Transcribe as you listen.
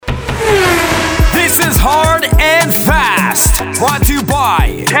brought to you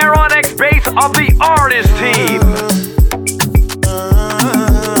by Terron X Bass of the Artist Team.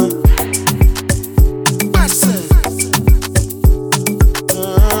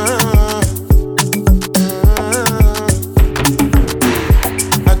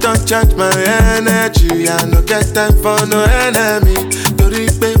 I don't charge my energy, I no get time for no enemy. Tori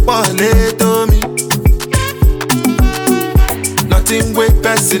pe pole to me. Nothing with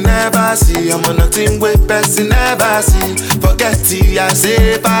person never see. I'm on nothing with person never see. Forget it, I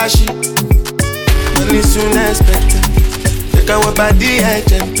say fashi. Money soon expected. Take our body and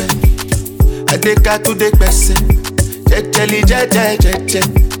jump. I take her to the person. Jelly, je.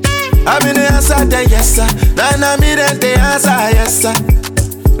 I'm in the answer, then yes sir. Then I'm in the answer, yes sir.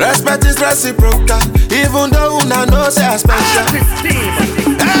 Respect is reciprocal, even though I know say I special.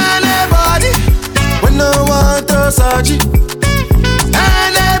 Anybody, when no one to search it.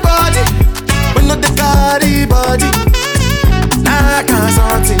 Anybody, we know the carry body. I can't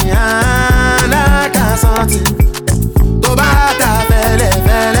something, I can't something. To bata fele,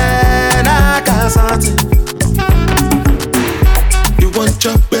 I can't something. You want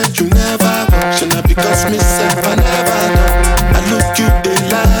your bed, you never want. Should not because myself, I never know. I look you, they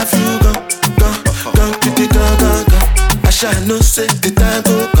laugh, you go, you the go. I shall no say the time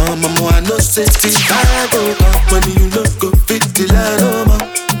go come, mama, I no say the time go come. When you look go fit the line, oh mama.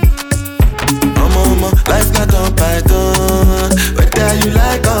 Life not on python. Whether you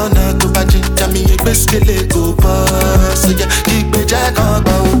like or not, to buy ginger me a biscuit go pass. So yeah, keep me jack on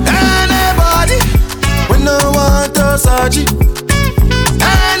bow. Anybody, we no want to search it.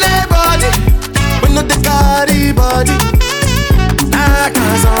 Anybody, we know the carry body. I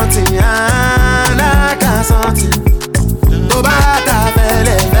can't something, I can't something. To bata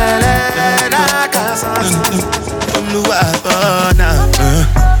fele, I can't something. I'm now.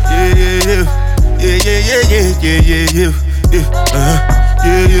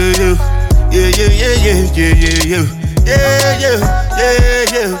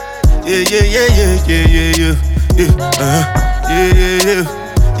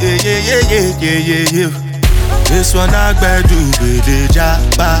 This one I better do with the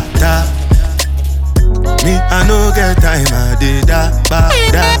jabata. Me I no get time I did that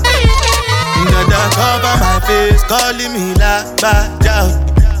bada. Dada cover my face, calling me la bada.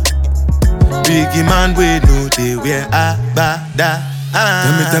 Biggie man we know they wear a bada.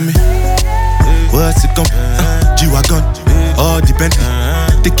 Tell me, what's it come? G-Wagon, all the Bentley,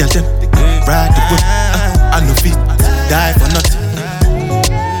 the girl them, ride the whip. I no fit, die for nothing.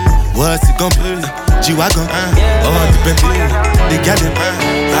 What's it come? G-Wagon, all the Bentley, the girl them,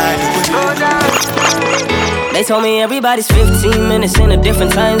 ride the whip. They told me everybody's 15 minutes in a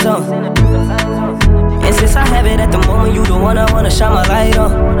different time zone. And since I have it at the moment, you the one I wanna shine my light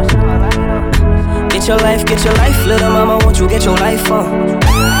on. Get your life, little mama, won't you get your life on?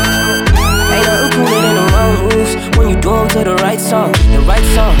 Ain't nothing cooler than the wrong moves when you do them to the right song.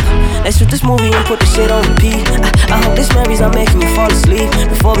 Let's shoot this movie and put the shit on repeat. I hope this memories are making you fall asleep.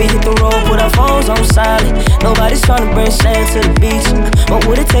 Before we hit the road, put our phones on silent. Nobody's trying to bring sand to the beach. What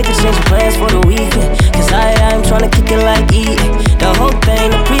would it take to change plans for the weekend? Cause I'm trying to kick it like eating. The whole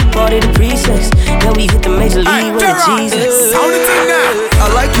thing, the pre-party, the pre-sex. Then we hit the major league with the Jesus. I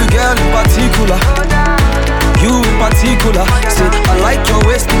like you, girl, in particular. You in particular. Say, I like your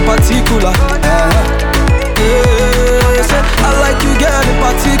waist in particular. Say, I like you, girl, in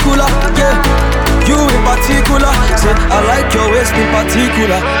particular. Yeah, you in particular. Say, I like your waist in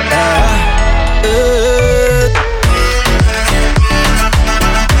particular.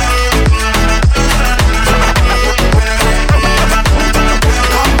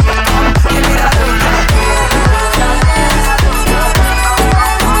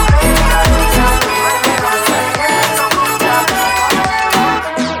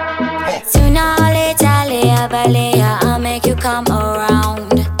 Come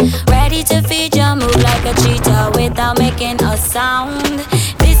around, ready to feed your move like a cheetah without making a sound.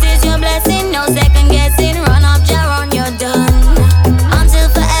 This is your blessing, no second guessing. Run up, jar on, you're done. Until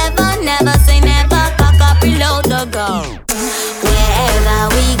forever, never say never. Cock up, reload the gun. Wherever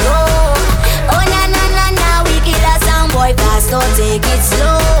we go, oh na na na na, we kill a sound boy fast, so take it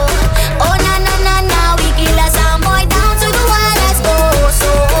slow. Oh na na na na, we kill a sound boy down to the wildest go. So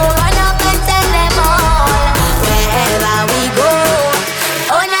run up and tell them all. Wherever we go,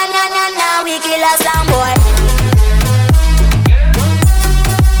 oh na na na na, we kill a sound boy.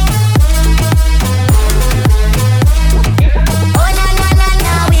 Oh na na na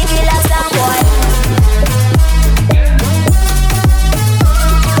na, we kill a sound boy.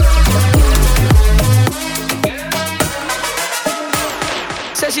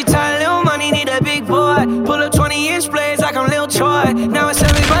 Said she tired, little money, need a big boy. Pull up 20-inch blades like I'm Lil Ch.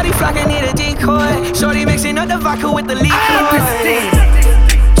 flock, I need a decoy. Shorty mixing up the vodka with the liquor.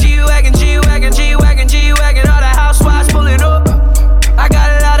 G-Wagon, G-Wagon, G-Wagon, G-Wagon. All the housewives pulling up. I got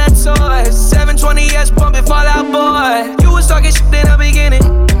a lot of toys. 720S pumping Fall Out Boy. You was talking shit in the beginning.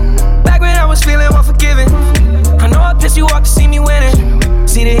 Back when I was feeling unforgiving. I know I pissed you off to see me winning.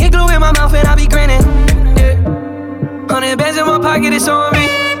 See the hit glue in my mouth and I be grinning. Yeah. 100 bands in my pocket, it's on me.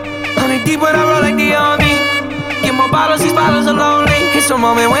 100 deep when I roll like the army. Get more bottles, these bottles are lonely. It's a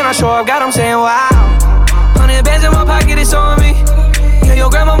moment when I show up, God, I'm saying wow. 100 bands in my pocket, it's on me. Yeah, your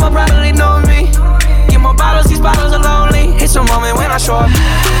grandmama probably know me. Get more bottles, these bottles are lonely. It's a moment when I show up.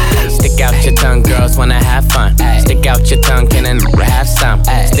 Stick out your tongue, girls wanna have fun. Stick out your tongue, can and have some.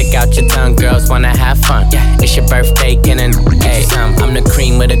 Stick out your tongue, girls wanna have fun. It's your birthday, can and some. I'm the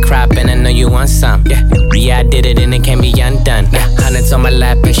cream with a crop, and I know you want some. Yeah, I did it and it can't be undone. Hundreds on my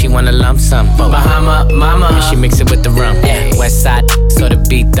lap and she wanna lump sum. Bahama, mama, and she mix it with the rum. West side, so the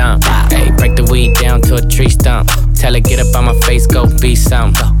beat thump. Break the weed down to a tree stump. Tell her get up on my face, go be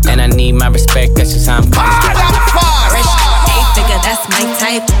some. And I need my respect, that's just how I'm coming. Rich, 8-figure, that's my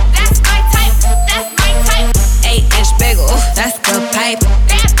type. That's my type, that's my type. 8-inch bagel, that's the pipe.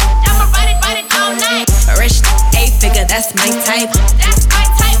 I'ma ride it all night. Rich, 8-figure, that's my type. That's my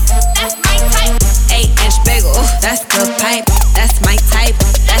type, that's my type. 8-inch bagel, that's the pipe. That's my type,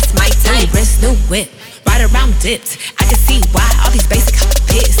 that's my type. New wrist, new whip, ride around dipped. I can see why all these basic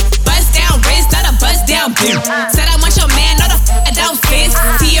pissed. Bust down wrist, not a bust down bitch. Said I want your man, not a I don't fit.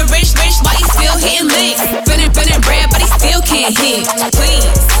 See a rich, why he still hitting licks? Feeling red, but he still can't hit. Please,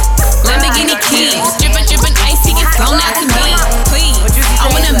 Lamborghini keys, drippin' ice, he gets flown out to me. Please, I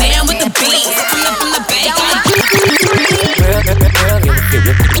want a man with the beats from the bank.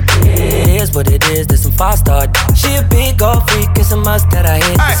 It is what it is, there's some 5-star. She a big old freak, it's a must that I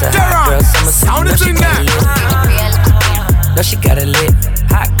hit. It's a hot girl summer, so you know she got it lit. No, she got it lit.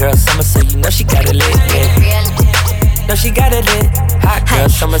 Hot girl summer, so you know she got it lit. Yeah. No, she got it lit. Hot girl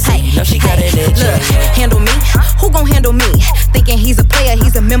summer, so you know she got it lit. Look, handle me? Who gon' handle me? Thinking he's a player,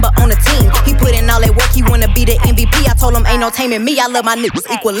 he's a member on the team. He put in all that work, he wanna be the MVP. I told him ain't no taming me, I love my niggas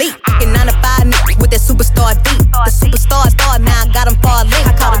equally. Fucking 9 to 5 niggas with that superstar beat. The superstar star, now I got him far link.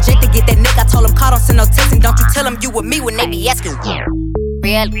 I called a Jake to get that nigga, I told him call, don't send no text. And don't you tell him you with me when they be asking.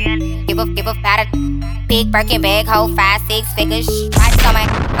 Real, give a fatter. Big Birkin bag, hold 5-6 figures. Right on my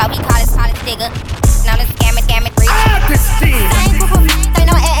club, he call it digger. Now let's scam it, free. Same group of they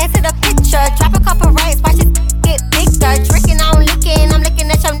know add to the picture. Drop a couple rights, watch it get bigger. Tricking, I'm licking, I'm looking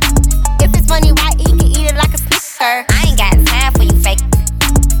at your. If it's money right, he can eat it like a snicker. I ain't got time for you fake.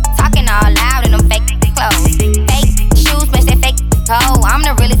 Talking all loud in them fake clothes. Fake shoes, match that fake toe. I'm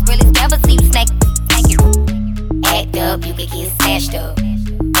the realest, never see you snake. Thank you. Act up, you can get snatched up.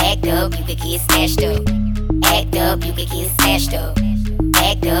 Act up, you can get snatched up. Act up, you can get snatched up.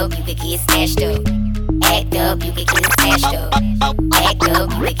 Act up, you can get snatched up. Act up, you can get snatched up. Act up,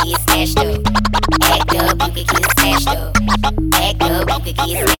 you can get snatched up. Act up, you can get snatched up. Act up, you can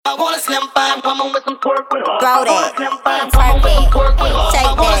get snatched up. I want a slim fine woman with some pork with her. Throw that, twerk it,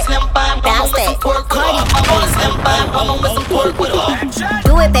 shake that, bounce that. I want a slim fine woman with some pork with her.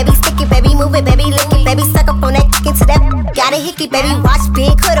 Do it, baby, stick it, baby, move it, baby, lick it, baby, suck up on that chicken to that. Got a hickey, baby, watch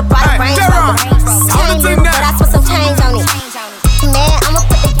big, coulda brought a Range Rover. Chain new, but I spent some change on it. Man, I'ma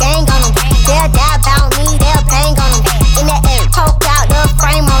put the gang on them. They'll die about me, they'll bang on them. In that air, poke out the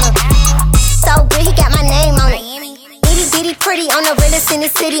frame on them. So good, he got my name on it. Itty bitty pretty on the realest in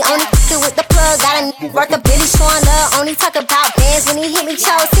the city. Only f***ing with the plug, got a worth a Billy showing love. Only talk about bands when he hit me,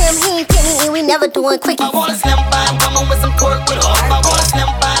 chose him, he ain't pick me, and we never doing quickie. I want a slim fine woman with some pork with her. I want a slim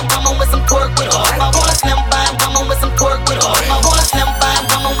fine woman with some pork with her. I want a slim fine woman with some pork with her. I want a slim fine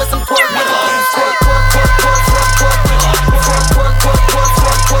woman with some pork with her.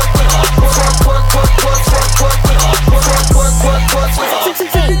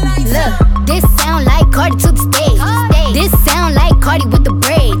 Look, this sound like Cardi to the stage. This sound like Cardi with the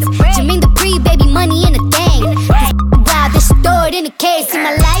braids. Jermaine the baby money in a thing. This wild, this stored in a case. See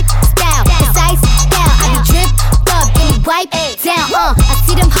my lifestyle, it's ice down. I be drip up, then we wipe down. I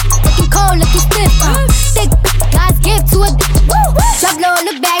see them looking cold, looking stiff. Thick God's gift to a drop low,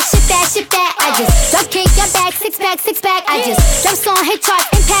 look back, shit that. I just drop kick, your back, six pack. I just drop song, hit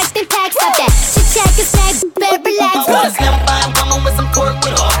charts, impact. Stop that shit, check and snack, bed, relax. I want a slim fine woman with some pork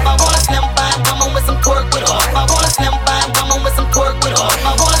with her. I want a slim fine woman with some pork with her. I want a slim fine woman with some pork with her.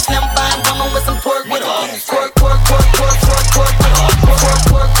 I want a slim fine woman with some pork with her. Pork with her.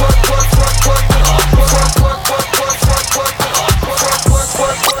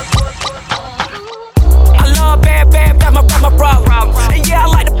 I love bad, that's my problem. And yeah, I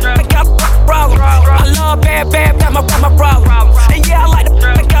like the I got problem. I love bad, that's my problem. And yeah, I like the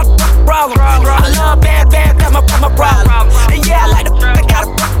I got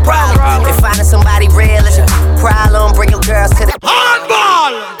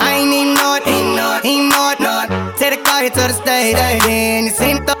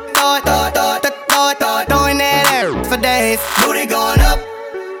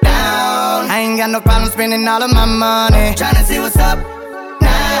no problem spending all of my money. Tryna see what's up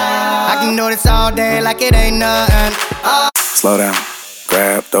now. I can do this all day like it ain't nothing. Slow down,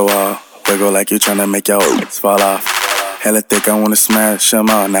 grab the wall, wiggle like you tryna make your oats fall off. Hella thick, I wanna smash them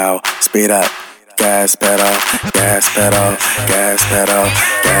all now. Speed up, gas pedal, gas pedal, gas pedal,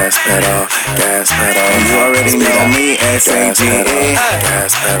 gas pedal, gas pedal. You already know me, S-A-G-E.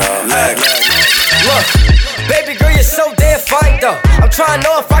 Gas pedal. Look, baby girl, you're so damn fine though. I'm trying to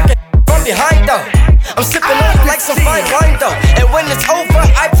know if I can from behind though. I'm sipping on it like some fine wine though. And when it's over,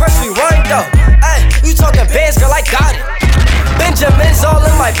 I press rewind though. Ay, you talking bands, girl, I got it. Benjamin's all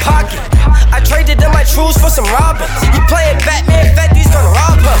in my pocket. I traded in my trues for some Robins. You playing Batman, Fetty's gonna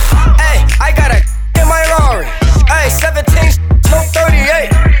rob her. Ay, I got a in my Rari. Ay, 17, no 38.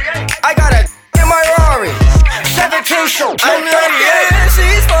 I got a in my Rari. 17 show, I'm 38.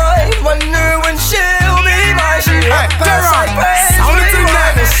 She's mine, wonder when she'll be mine. She right past like crazy.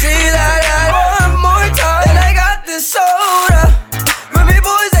 See that one more time. And I got this soda. Remy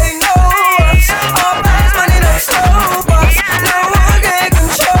boys, they know us. All fast money, no slow bus. No one can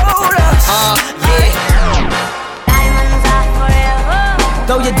control us. Diamonds are forever.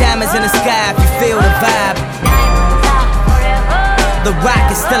 Throw your diamonds in the sky if you feel the vibe. Diamonds are forever. The rock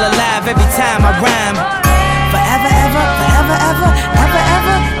is still alive every time I rhyme. Forever, ever, forever, ever, ever,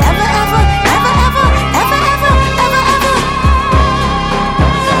 ever, ever, ever, ever, ever, ever, ever, ever, ever.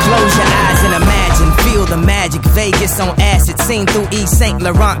 Close your eyes and imagine, feel the magic. Vegas on acid, seen through Yves Saint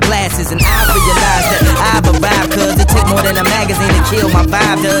Laurent glasses. And I realize that I've arrived, cause it take more than a magazine to kill my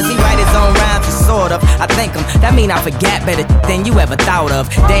vibe. Does he write his own rhymes? Sort of, I think him. That mean I forgot better than you ever thought of.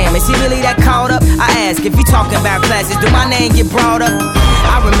 Damn, is he really that caught up? I ask, if you talking about classes, do my name get brought up?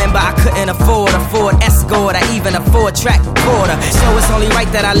 I remember I couldn't afford a Ford Escort or even a four-track recorder. So it's only right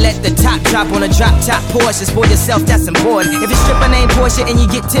that I let the top drop on a drop-top Porsche. For yourself, that's important. If your stripper named Portia and you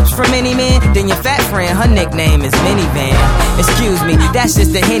get tips from any man, then your fat friend, her nickname is Minivan. Excuse me, that's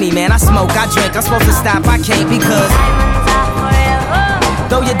just the Henny, man. I smoke, I drink, I'm supposed to stop, I can't because diamonds are forever.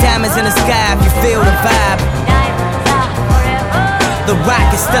 Throw your diamonds in the sky if you feel the vibe. Diamonds are forever. The rock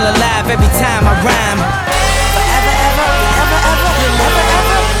is still alive every time I rhyme. Forever, ever, ever, ever, ever, ever, ever,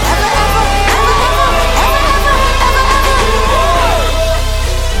 ever, ever, ever, ever, ever.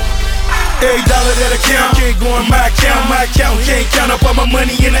 Every dollar that I count can't go in my account. My account can't count up all my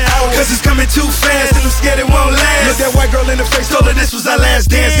money in an hour. Cause it's coming too fast and I'm scared it won't last. Look that white girl in the face, told her this was our last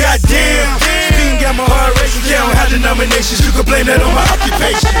dance. Goddamn, she got my heart racing. Count how denominations, you can blame that on my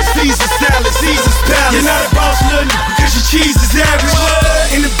occupation. Caesar salad, Caesar's palace. You're not a boss, little cause your cheese is average.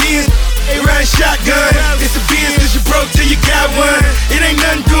 In the Benz, they ride shotgun. It's a Benz cause you broke till you got one. It ain't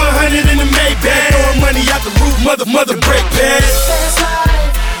nothing to 100 in the Maybach. Throwing money out the roof, mother break bad. That's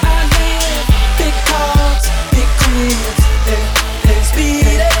life, I live. Big cars, big cribs,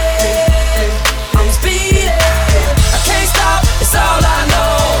 speeding. I'm speeding. I can't stop, it's all I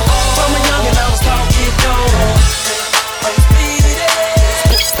know. From a young and I was taught to get going. I'm speeding.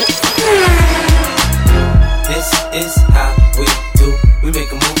 This is how we do. We make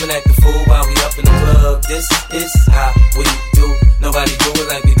a move and act a fool while we up in the club. This is how we do. Nobody do it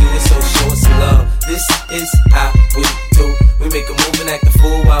like we do it, so show us some love. This is how we do. We make a move and act a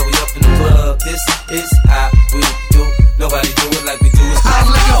fool while we up in the club. This is how we do. Nobody do it like we do it. I'm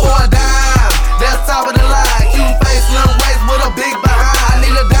looking for a dime. That's top of the line. Cute face, little waist with a big behind. I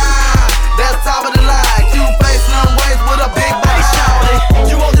need a dime. That's top of the line. Cute face, little waist with a big behind.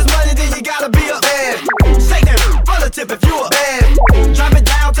 You want this money, then you gotta be a bad. Shake that from the tip if you a bad. Drop it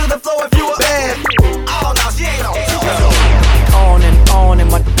down to the floor if you a bad. Oh no, she ain't on. On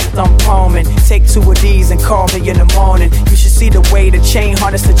and my thumb palming. Take two of these and call me in the morning. You should see the way the chain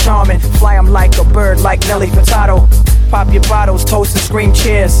harness the charming. Fly 'em like a bird, like Nelly Furtado. Pop your bottles, toast and scream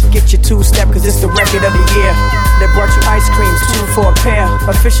cheers. Get your two-step, cause it's the record of the year. They brought you ice creams, 2 for a pair.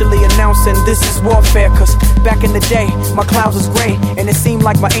 Officially announcing this is warfare. Cause back in the day, my clouds was gray. And it seemed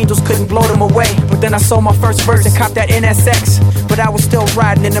like my angels couldn't blow them away. But then I sold my first verse and copped that NSX. But I was still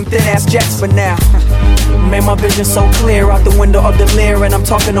riding in them thin-ass jets. But now, made my vision so clear out the window of the Lear. And I'm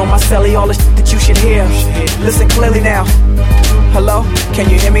talking on my celly, all the shit that you should hear. Listen clearly now. Hello, can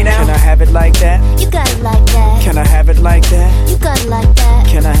you hear me now? Can I have it like that? You got it like that. Can I have it like that? You got it like that.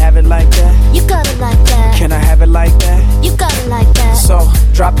 Can I have it like that? You got it like that. Can I have it like that? You got it like that. So,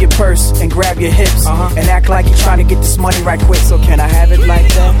 drop your purse and grab your hips. And act like you're trying to get this money right quick. So can I have it like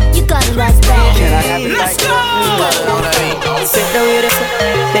that? You got it like that. Can I have it like that? Bend over this,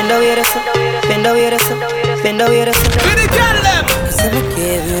 bend over this, bend over this, bend over this. Cause I'ma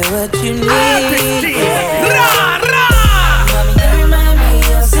give you what you need.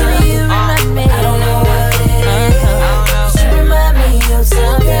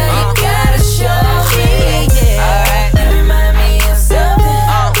 Something you gotta show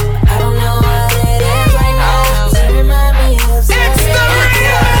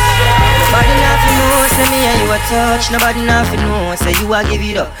touch, nobody nothing know. Say you a give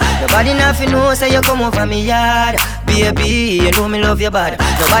it up. Nobody nothing know. Say you come over me yard. Baby, you know me love your body.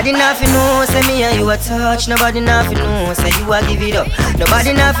 Nobody nothing know. Say me and you a touch. Nobody nothing know. Say you a give it up.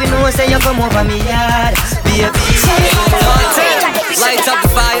 Nobody nothing know. Say you come over me yard. Baby, lights up the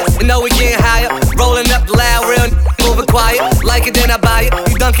fire, you know we getting higher. Rolling up loud, real moving quiet. Like it, then I buy it.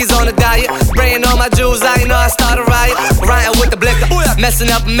 You donkeys on a diet. Spraying all my jewels, I know I start a riot. Rioting with the blicker, messing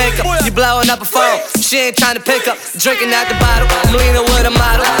up makeup. You blowing up a phone, she ain't trying to pick up. Drinking out the bottle, I'm leaning with a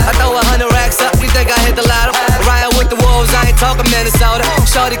model. I throw 100 racks up, you think I hit the lotto? Riot with the wolves, I ain't talking Minnesota.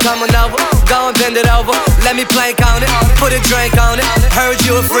 Shorty coming over, go and bend it over. Let me plank on it, put a drink on it. Heard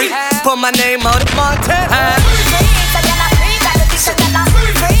you a freak, put my name on it. Montana.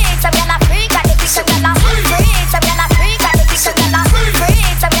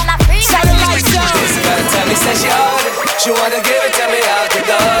 Said she own it, she wanna give it to me out the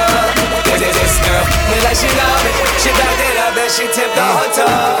door. This girl, me like she love it. She backed it up, then she tipped the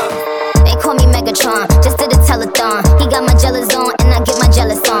hotel. They call me Megatron, just did a telethon. He got my jealous on, and I get my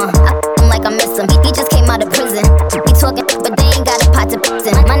jealous on. I him like I miss him, he just came out of prison. He talking, but they ain't got a pot to piss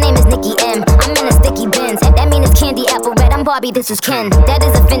in. My name is Nicki M, I'm in a sticky Benz. That mean it's candy apple red, I'm Barbie, this is Ken. That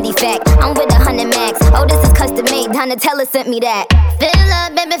is a Fendi fact, I'm with 100 max. Oh, this is custom made, Donatella sent me that. Fill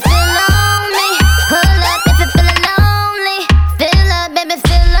up, baby, fill on me. Pull up if you're feeling lonely. Fill up, baby,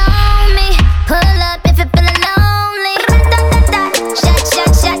 fill on me. Pull up if you're feeling lonely. Shot,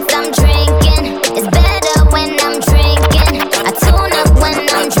 shot, shots, I'm drinking. It's better when I'm drinking. I tune up when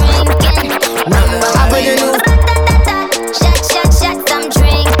I'm drinking. I put a new shot, shot, shots, I'm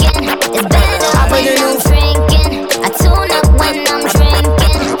drinking. It's better when I'm drinking. I tune up when I'm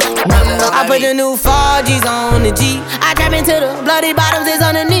drinking. I put the new 4Gs on the G. I trap into the bloody bottoms is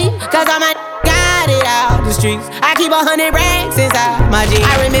underneath. Cause I might got it out the streets. I keep 100 racks inside my jeans.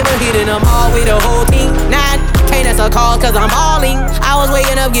 I remember hitting them all with the whole team. Now can't answer calls cause I'm all in. I was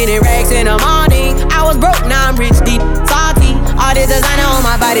waking up getting racks in the morning. I was broke, now I'm rich, deep, salty. All this designer on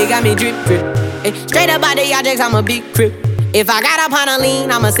my body got me drip, drip. Straight up out the objects, I'm a big crip. If I got up on a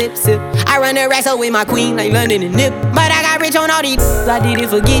lean, I'm a sip, sip. I run the racks up with my queen like London and Nip. But I got rich on all these I didn't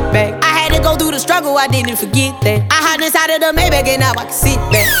forget back. I had to go through the struggle, I didn't forget that. I hopped inside of the Maybach and now I can sit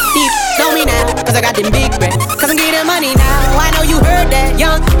back. Deep, know me now, cause I got them big racks. Cause I'm getting money now, I know you heard that.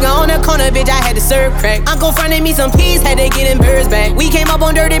 Young, on the corner, bitch, I had to serve crack. Uncle fronted me some peas, had to get them birds back. We came up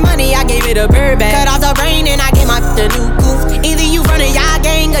on dirty money, I gave it a bird back. Cut off the brain and I gave my the new goof. Either you from the y'all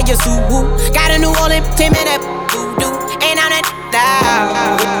gang or you Subaru. Got a new Orleans, 10 minute voodoo. And I'm that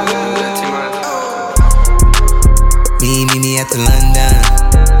Meet me at the London.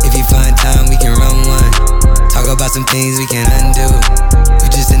 If you find time, we can run one. Talk about some things we can undo. You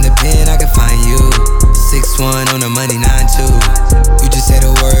just in the pen, I can find you. 6'1" on the money, 9'2". You just say the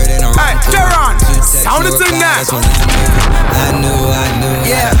word and I'm right. Jaron, sound the thing now. I knew.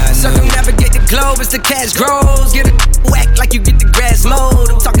 Yeah, circumnavigate the globe as the cash grows. Get a whack like you get the grass mowed.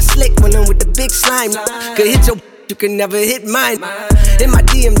 I'm talking slick when I'm with the big slime. Could hit your, you can never hit mine. In my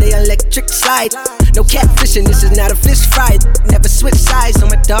DM, they electric slide. No catfishing, this is not a fish fry. Never switch sides on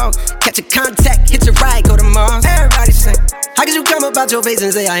my dog. Catch a contact, hit your ride, go to Mars. Everybody say, how could you come about your face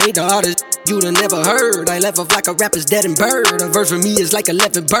and say I ain't the artist you'd have never heard? I left off like a rapper's dead and bird. A verse for me is like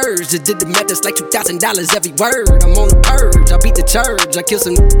 11 birds. Just did the math, that's like $2,000 every word. I'm on the purge, I beat the church. I killed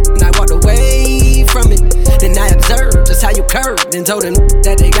some and I walked away from it. Then I observed just how you curved and told them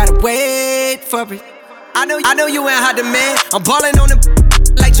that they gotta wait for it. I know you ain't hot demand. I'm ballin' on the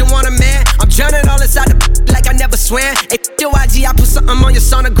like you want a man. I'm drowning all inside the like I never swam. Hey, your IG, I put something on your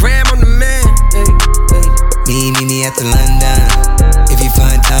sonogram. I'm the man. Hey, hey. Meet me at the London. If you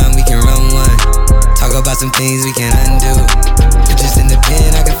find time, we can run one. Talk about some things we can undo. You're just in the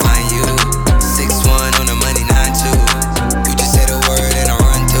pen, I can find you. 6'1" on the money, 9'2". You just say the word and I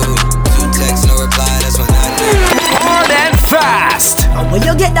run two. Two texts, no reply, that's when I knew. Hard and fast. And when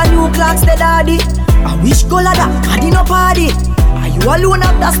you get the new clocks, the daddy. I wish color that, I no party. Are you alone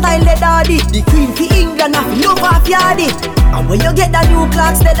have that style, the daddy? The queen for England, have no half yardy. And when you get the new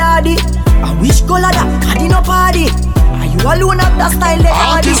clocks, the daddy. I wish color that, I no party. Are you alone have that style, the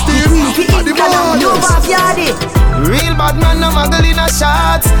daddy? The queen for England, have no half yardy. Real bad man, no muggle in a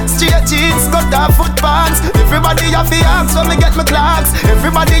shots. Straight jeans, got that foot pants. Everybody have the axe when me get my clocks.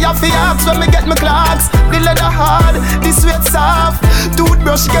 Everybody have the axe when me get my clocks. The leather hard, the sweat soft.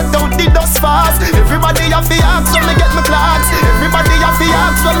 Toothbrush get out the dust fast. Everybody have the axe when me get my clocks. Everybody have the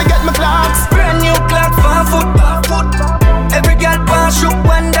axe when me get my clocks. Brand new clock for foot. Every girl pass shoot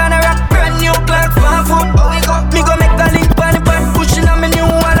one down a rock. Brand new clock for foot. Me go make the link on the back, pushing on me new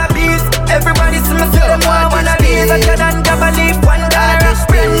wallabies. Everybody see me say them wanna be. I can't believe one dollar.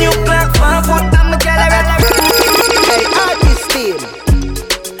 Brand new clock for foot. I'm a gallery.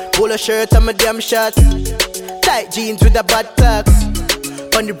 shirt and my damn shots. Tight jeans with the bad clocks.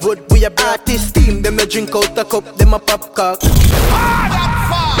 On the road we a artist team. Them a drink out a cup, them a pop cock. Them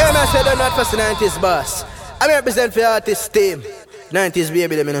I say they're not for 90s boss. I represent for artist team. 90s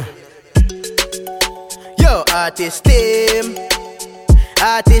baby, let me know. Yo, artist team.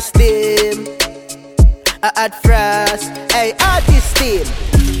 Artist team. I add frost. Hey, artist team.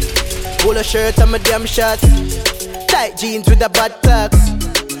 Polo shirt and my damn shots. Tight jeans with the bad clocks.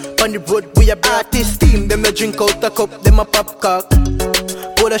 On the road we a artist team. Them a drink out a cup, them a pop cock.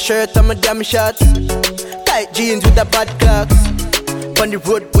 Polo shirt and my damn shots. Tight jeans with the bad clocks. On the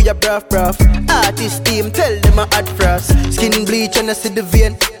road we a bruff. Artist team, tell them I add frost. Skin bleach and I see the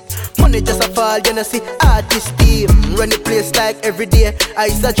vein. Money just a fall, you know see artist team. Run the place like every day.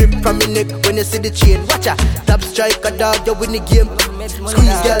 Ice a drip from me neck when you see the chain. Watch out, top strike a dog, you win the game.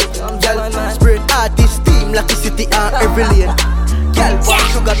 Squeeze girl, spread artist team. Lucky city on every lane. Girl, one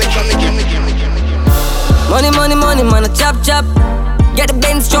sugar, make me. Money, man, a chop. Get the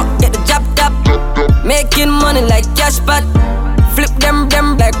Benz truck, get the chop top. Making money like cash pot. Flip them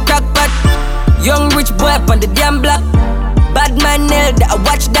like crack pot. Young rich boy up on the damn block. Bad man nail that I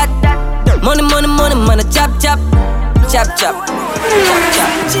watch that. Money, man, a chop.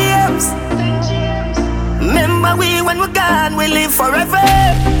 James, remember we when we're gone, we live forever.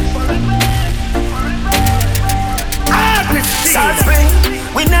 Sorry,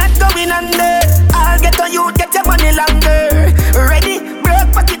 we not going under. I'll get on you, get your money longer. Ready,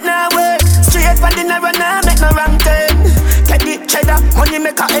 broke pocket now work. Straight for the narrow now, make no wrong turn. Teddy cheddar, money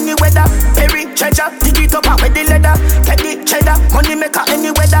maker any weather. Perry treasure, dig it up with the leather. Teddy cheddar, money maker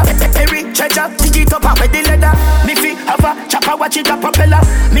any weather. Perry treasure, dig it up with the leather. Me fi have a chopper, watch it a propeller.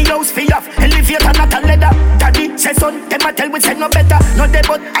 Me house fi off, elevator not a leather. Daddy say son, them a tell we say no better. No dead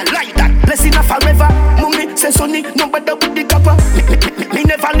but I like that, blessing a forever. Mummy say sonny, no better with the copper. Me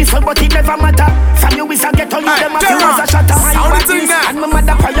never listen but it never matter. From you is a get on you, them a few was a shatter. And my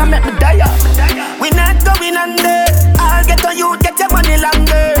mother prayer make me die. We not going under. I'll get on you, get your money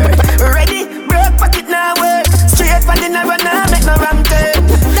longer. Ready, broke pocket now work. Straight for the narrow now, make no wrong turn.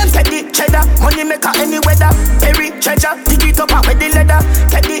 Them Teddy cheddar, money maker any weather. Perry treasure, dig it up with the leather.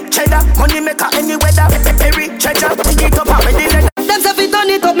 Teddy cheddar, money maker any weather. Perry treasure, dig it up with the leather. Them say fi turn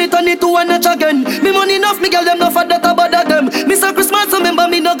it up, me turn it to a notch again. Me money enough, me girl them no for that bother them. Me say Christmas, remember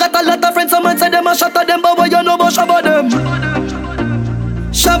me no got a lot of friends. Some man say them a shot at them, but what you know about shabba them?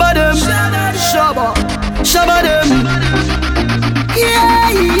 Shabba them, shabba them. Yeah.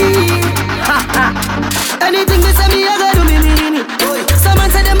 Anything me say me, I gotta do me mean it. Some man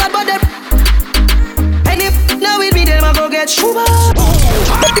say them bad, but them. And if now with me, them I go get shuba.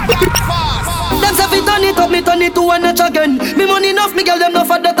 Them say fi turn it up, me turn it to a notch again. Me money enough, me girl them no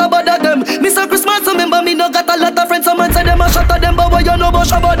for that bother them. Me say Christmas, remember me no got a lot of friends. Some man say them a shot at them, but what you know about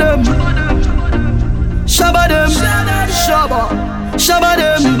shabba them? Shabba them, shabba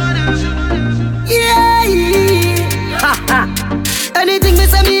them. Yeah. Anything me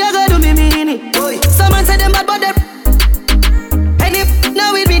say me, I gotta do me mean it. Some man say them bad, but them. And if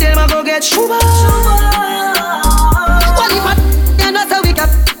now with me, them I go get shuba. Well, if I not how we cap.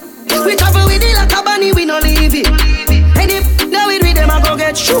 We travel with it like a bunny, we no leave it. And if now with me, them I go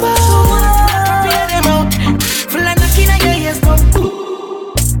get shuba. Feel them out, full of knocking on your ears, come.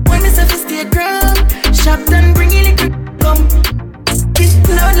 When me say fi stay ground, shop done, bring it come. It's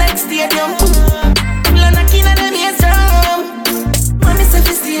loud like stadium. Full of knocking on them ears, come. When me say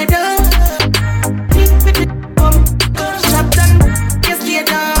fi stay down, shop done, you stay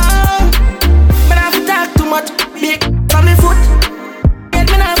down. But I have to talk too much, big on me foot. Get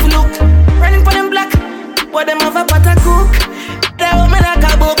me now fi look, running for them black. What them have a pot of cook? That woman like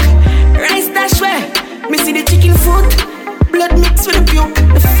a book. Rice dash way, me see the chicken foot. Blood mixed with the puke.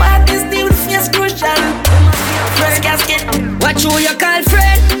 The fattest deal with face crucial. First casket. Watch who you call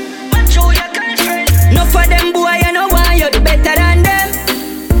friend. No for them boy, you know why you do better than them.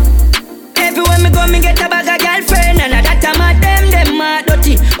 Everywhere me go, me get a bag of girlfriend. And that time at them mad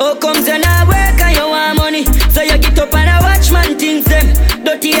dirty. How comes you not work and you want money? So you get up and a watch man things them.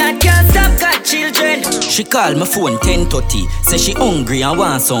 Dirty heart can't stop got children. She call my phone 10:30. Say she hungry and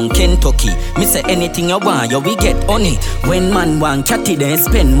want some Kentucky. Me say anything you want, you we get honey. When man want catty, then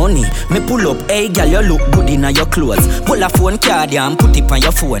spend money. Me pull up, hey girl, you look good in your clothes. Pull a phone card and put it on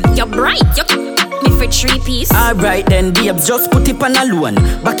your phone. You're bright, me for 3 piece. Alright then, babes, just put it on a loan.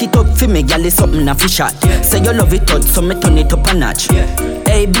 Back it up for me, girl, it's something a fish shot. Say you love it out, so me turn it up a notch.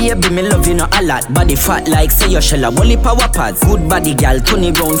 Hey Hey baby, me love you not a lot. Body fat like say your shell a wally power pads. Good body gal, turn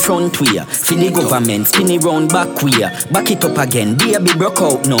it round front way. Feel the government, spin it round back way. Back it up again, baby broke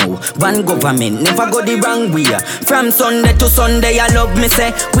out now. One government, never go the wrong way. From Sunday to Sunday, I love me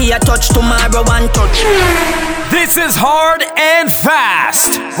say. We a touch tomorrow, one touch. This is Hard and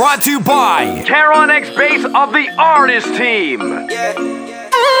Fast. Brought to you by Teron X Bass of the Artist Team.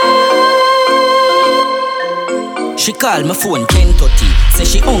 She call my phone 10:30. Say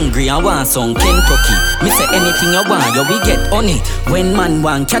she hungry and want some Kentucky. Me say anything you want, you we get honey. When man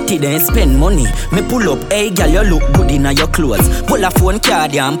want catty, then spend money. Me pull up, hey girl, you look good in your clothes. Pull a phone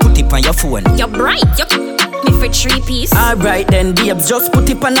card and put it on your phone. You're bright, me for 3-piece. Alright then, babes, just put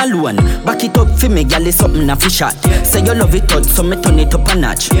it on a loan. Back it up for me, girl, it's something a fish shot. Say you love it hot, so me turn it up a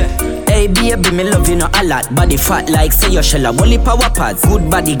notch. Hey baby, me love you not a lot. Body fat like say your shell a wally power pads. Good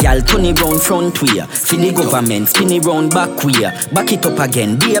body gal, turn it round front way. Feel the government, spin it round back way. Back it up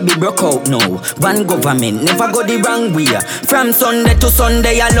again, baby broke out now. One government, never go the wrong way. From Sunday to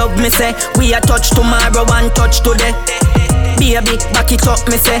Sunday, I love me say. We a touch tomorrow, one touch today. Baby, back it up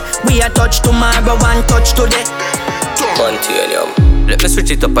me say. We a touch tomorrow, one touch today. Continuum. Let me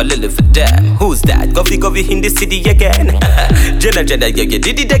switch it up a little for them. Who's that? Govy in the city again. Jenna, yeah, you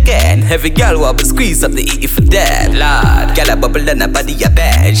did it again. Every girl will squeeze up the E for them. Lord, girl a bubble and a body a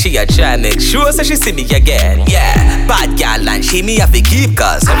bad. She a try make sure so she see me again. Yeah, bad girl and she me have to keep.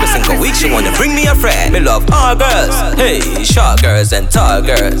 Cause every single week she wanna bring me a friend. Me love all girls. Hey, short girls and tall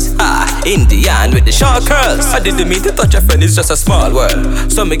girls. Indian with the short curls. I didn't mean to touch a friend, it's just a small world.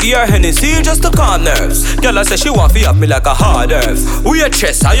 So me give her Hennessy just to calm nerves. Girl I say she want to up me like a hard earth. We a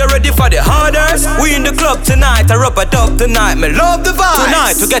chess, are you ready for the harders? We in the club tonight, I rub a dub tonight. Me love the vibes.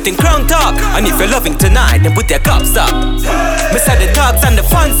 Tonight we're getting crunked up. And if you're loving tonight, then put your cups up. Me say the dogs and the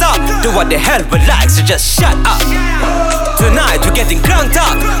fun's up. Do what the hell we like, so just shut up. Tonight we're getting crunked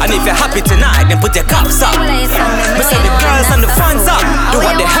up. And if you're happy tonight, then put your cups up. Me say the girls and the fun's up. Do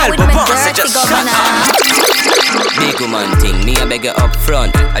what the hell we want, so just shut up. Big woman thing, me I beg you up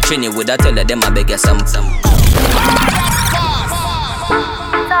front. I train you with a tell them I beg you some.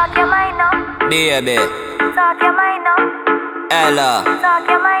 Talk your mind now. Baby. Talk your mind now. Ella. Talk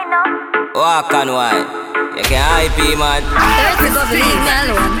your mind now. Walk and wine. You can hype me, man. Dirty go leave me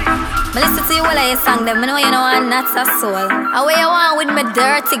alone. But listen to you while I sing them. I know you know I'm not a soul. How you want with me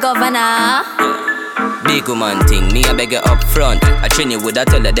dirty governor? Big woman thing, me I beg you up front. I train you with a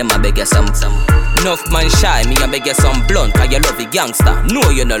tell them I beg you some. Enough man shy, me I beg you some blunt. Cause you love the gangster, no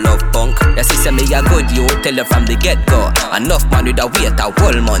you no love punk. The sister me a good, you tell her from the get-go. Enough man with a wait a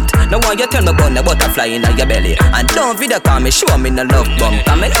whole month. Now why you tell me about the butterfly in your belly? And don't video call me, show me no love bump.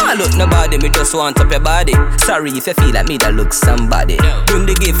 Cause me not look nobody, me just want up your body. Sorry if you feel like me that look somebody. Bring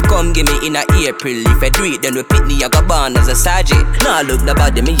the gift, come give me in a April. If I do it, then we pick me, I go born as a sergeant. Nah look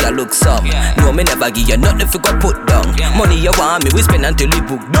nobody, me I look some. No, me never give you nothing if you go put down. Money you want me, we spend until we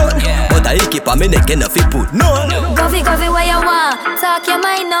book done. But I keep on me neck enough you put no. Govy where you want, talk your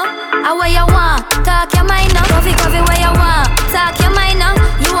mind now. I where you want, talk your mind now. Govy where you want, talk your mind now.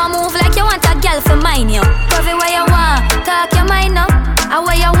 You a move like you want a girl for mine, yo. Govy where you want, talk your mind now. I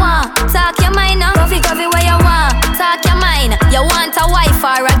where you want, talk your mind now. Govy where you want, talk your mind. You want a wife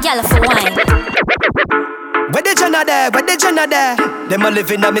or a girl for wine. Where the Jenna there, where the Jenna there? Them a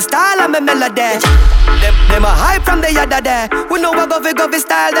living on me style and me melody. Them a hype from the yada there. We know what govy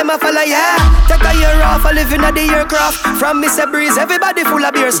style, them a follow, yeah. Take a year off, a living at the aircraft. From Mr. Breeze, everybody full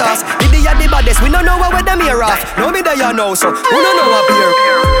of beer sauce. Idiot the baddest, we don't know what them here off. No me there you know, so we don't know what beer.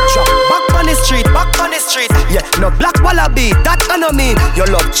 Drop back on the street, yeah, no black wallaby, that I know me. You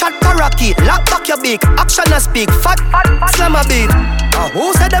love chat karaoke, lock back your beak. Action and speak, fat, slam a beat.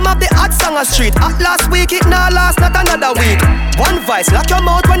 Who said them have the hot song a street? At last week, it now last, not another week. One voice, lock your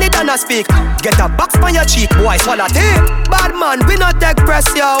mouth when it done a speak. Get a box on your cheek, boy, swallow tape. Bad man, we not take press,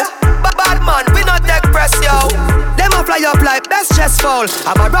 yo. Bad man, we not take press, yo. Them a fly up like best chest fall.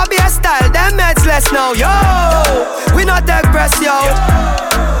 I'm a Robbie style, them heads less now, yo. We not take press, yo.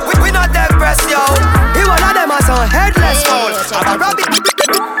 We not take press, yo. He one of them a some headless fall. I'm a Robbie.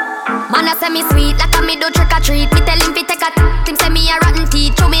 Man a say me sweet, like a me do trick or treat. Me tell him fi take a him say me a rotten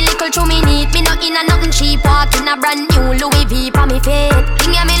teeth. Chew me little, chew me neat. Me no in a nothing cheap. Walk in a brand new Louis V pa me feet.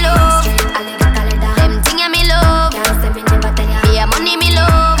 Thing ya me love, them thing ya me love. Can't say me never tell ya. Yeah, money me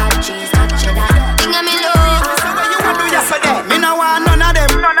love. Got cheese, got cheddar. Thing ya me love. So what you want do yesterday? Me no want none of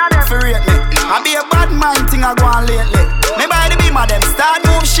them. For rate me. I be a bad mind thing I go on lately. Me buy the beam of them. Start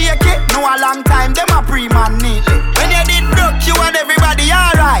move shake it. No a long time. Them a pre-man neatly. When you did broke, you and everybody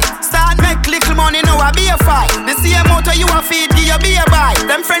alright. Start make little money, now I be a fight. The same motor you a feed, give you be a buy.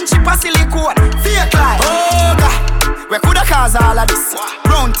 Them friendship a silicone, fake life. Oh God, we coulda cause all of this.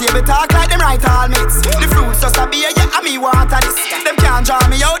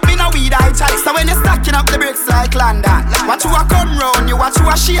 stacking up the bricks like London. Watch who a come round, you watch who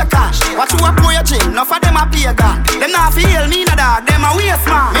a shake on. Watch who a pour your gym, enough of them a pagan. Them not feel me no dog, them a waste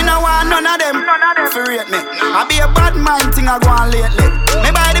man. Me no want none of them to rate me. I be a bad mind thing I go on lately.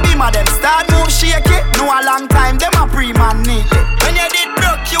 Me buy the beam of them, start move shake it. No a long time, them a pre-man neatly. When you did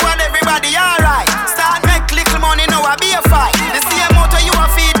broke, you and everybody alright. Start make little money, now I be a fight. The same motor you a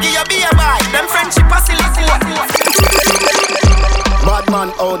feed, give you be a buy. Them friendship a silly fool. Bad man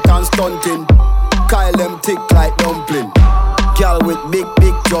out and stunting. Kyle them thick like dumpling. Girl with big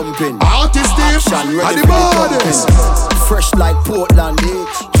jumping. Artist team, ready for the fresh like Portland.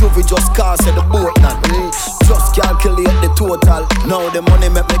 Juvie just cast at the boatland. Just calculate the total. Now the money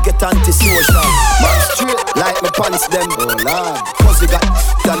make me get antisocial. Man straight like me pants them. Oh lord, cause you got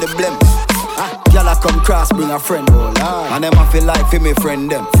on the blem. Girl I come cross, bring a friend. Oh lord, and them I feel like for me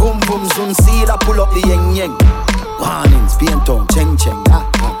friend them. Boom boom zoom, see that pull up the yeng yeng. Warnings, paint on, cheng cheng.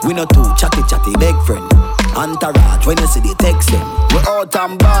 We no too chatty big friend. Entourage, when you see the text them. We out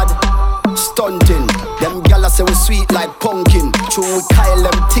and bad, stunting. Them gala say we sweet like pumpkin. True we Kyle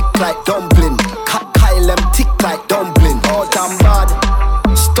them thick like dumpling. Kyle them thick like dumpling. Out and bad,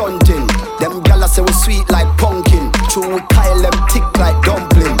 stunting. Them gala say we sweet like pumpkin. True we Kyle them thick like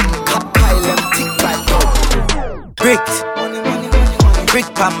dumpling. Kyle them thick like dumpling. Brick, brick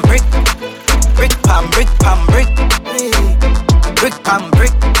pam brick. Brick pam brick pam brick. Brick pam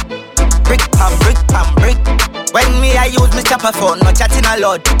brick. Brick pam brick pam brick. When me I use me chopper phone, no chatting a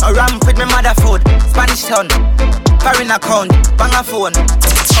lot. I ramp with me mother food, Spanish town, foreign account, bang a phone,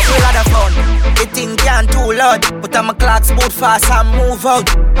 couple other phone. The thing can't too loud. Put on my clocks, boot fast and move out.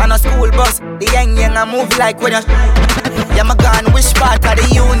 On a school bus, the young I move like when you. Yeah, my gun, which part of the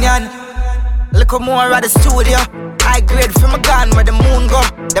union? Look more at the studio. I grade from a gun where the moon go.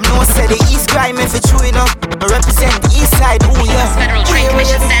 Them no say the East crime if it's true enough. I represent the East side, ooh yeah. The Federal Trade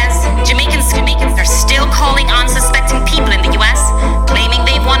Commission says Jamaicans are still calling unsuspecting people in the US, claiming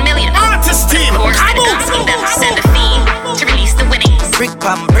they've won millions. Artist team, of course, they're asking them to send a fee to release the winnings. Brick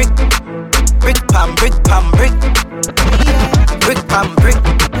pam brick, brick pam brick pam brick, brick pam brick,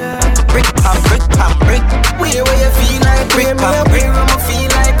 brick pam brick pam brick. Where you feel like brick pam brick? I'ma feel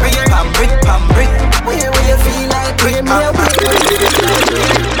like brick pam brick pam brick. Where you feel like brick pam brick?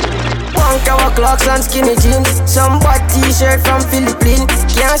 1 hour clocks and skinny jeans. Some bad t-shirt from Philippines.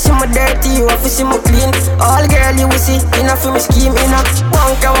 Can't see my dirty, you have to see my clean. All girl you will see, enough for me scheme, enough.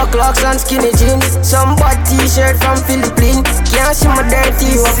 1 hour clocks and skinny jeans. Some bad t-shirt from Philippines. Can't see my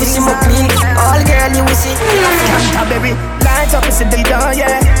dirty, you have to see my clean. All girl you will see, enough. Baby, lights up, see the door,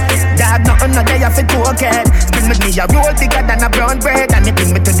 yeah. Dad, nothing no day off it token. Bring with me a roll bigger than a brown bread. And it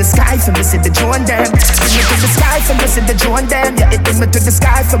bring me to the sky for me see the drone them. Bring me to the sky for me see the drone them. Yeah, it bring me to the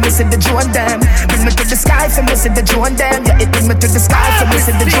sky for me see the drone them. Bring me to the sky for me see the drone them. Yeah, it bring me to the sky for me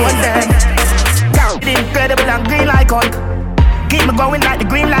see the drone them. Now, incredible and green like Hulk. Keep me going like the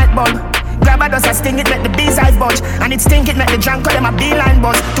green light bulb. Grab a dust and sting it, make the bees eyes budge. And it stink it, make the drunk call them a beeline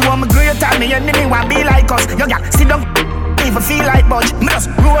buzz. To all my great time, me enemy want be like us. Yo, yeah, sit down, even feel like budge. Me just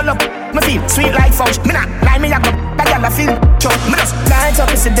roll up, me feel sweet like fudge. Me not lie, me a go, that gal a feel chug. Me just lights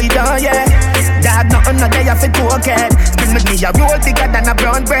up, see the door, yeah. Dad, nothing no day off it token. Bring me a roll bigger than a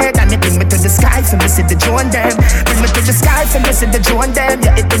brown bread. And it bring me to the sky for me see the drone them. Bring me to the sky for me see the drone them.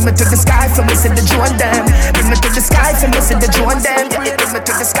 Yeah, it bring me to the sky for me see the drone them. Bring me to the sky for me see the drone them. Yeah, it bring me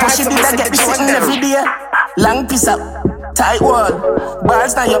to the sky for me see the drone them. Every day, long piece up, tight wall,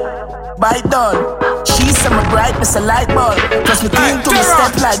 bars now up, bite down. She say my bright, miss a light bulb. Plus me clean to me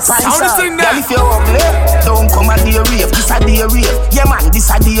step like pine salt. Girl, if you're ugly, don't come a day rave. This a day rave, yeah man, this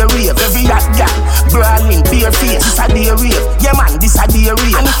a day rave. Every hot girl, brawling, bare face. This a day rave, yeah man, this a day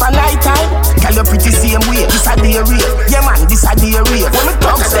rave. And if a night time, girl you pretty same way. This a day rave, yeah man, this a day rave. When me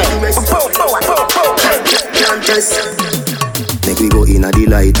talk say, can't test. Make we go in a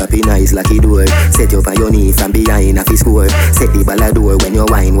delight, up in eyes like it door. Set you on your knee from behind a fi score. Set the ball a door when you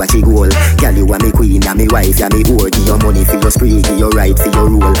wine, watch it goal. Girl, you are me queen, and me wife, and me whore. Give your money for your spree, give your right for your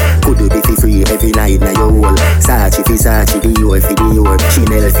rule. Could do be fi free every night na your hole. Sachi fi Sachi, Dior fi Dior.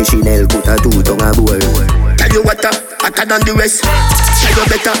 Chanel fi Chanel, put a two tongue a bowl. Tell you what, hotter than the rest. Tell you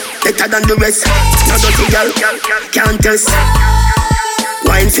better than the rest. Now dirty girl, can't test.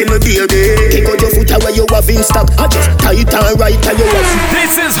 Wine for me baby. Kick out your foot away you have in stock. I just tight and right and you have.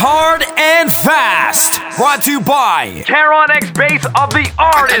 This is Hard and Fast. Brought to you by Teron X Base of the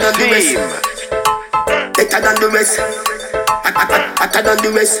Artist Team. Better than the rest. Hotter than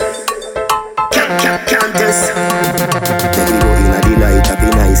the rest. Can't test. Make we go in a delight, up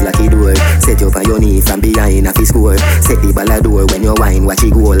in eyes like it door. Set you on your knee from behind a fi score. Set the ball a door when you wine, watch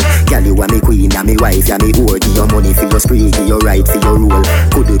it goal. Girl, you are me queen, and me wife, and me whore. Give your money for your spree, give your right for your rule.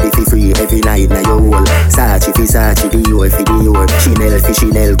 Could do be fi free every night na your hole. Versace, Dior, for Dior. Chanel, for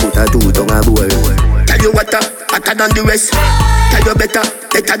Chanel, put a two tongue a bowl. Tell you what, hotter than the rest. Tell you better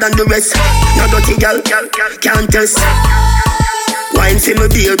than the rest. No dirty girl, can't test. Wine for me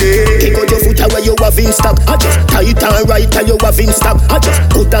baby. Take out your foot away you have in stock. I just tight and right till you have in stock. I just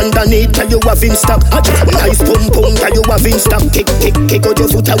put underneath till you have in stock. I just nice pum pum till you have in stock. Kick out your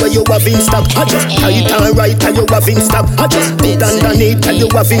foot away you have in stock. I just tight and right till you have in stock. I just put underneath till you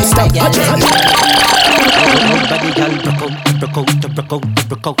have in stock. I just good body girl, broke out.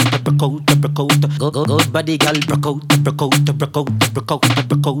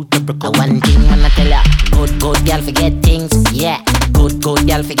 One thing wanna tell ya, good girl forget things, yeah. Good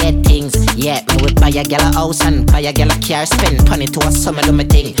girl forget things, yeah. Me would buy a girl a house and buy a girl a car, spend money to a summer do my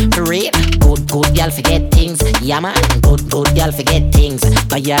thing. For real, good girl forget things, yeah man. Good girl forget things.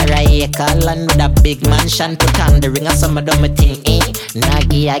 Buy her a acre land with a big mansion, put on the ring a summer do my thing, eh. Nah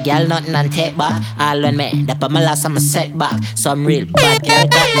give a girl nothing and take back. All when me, that put my last I'm a setback. Some real bad girl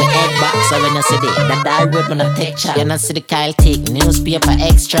got me head back. So when you see that road when I take shot, you not see the Kyle take newspaper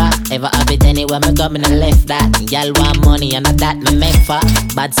extra. Ever have it anywhere me go, me no left that. Y'all want money and that me make for.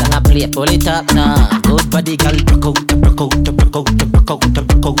 Bad song I play, pull it up now. Good body girl, broke out. Good body girl, broke out.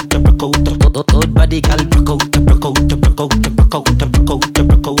 Good body girl, broke out.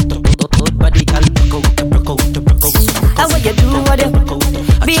 How will you do what you,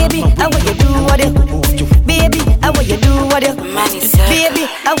 baby? How will you do what you, baby? How will you do what you, baby?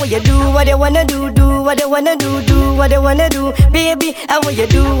 How will you do what you wanna do? Do what you wanna do? Do what you wanna do, baby? How will you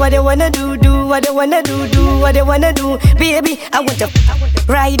do what you wanna do? Do what you wanna do? Do what you wanna do, baby? I want to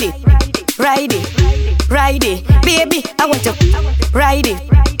ride it, baby. I want to ride it,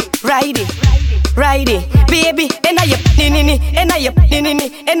 baby.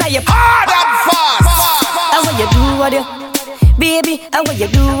 And I hard and fast. How will you do what you, baby? How will you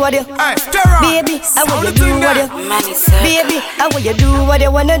do what you, baby? How will you do what you, baby? How will you do what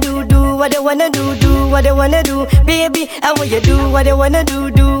you wanna do? Do what you wanna do? Do what you wanna do, baby? How will you do what you wanna do?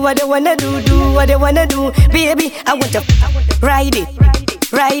 Do what you wanna do? Do what you wanna do, baby? I want to ride it,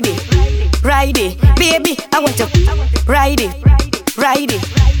 baby. I want to ride it,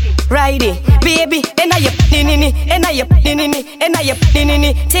 baby. And I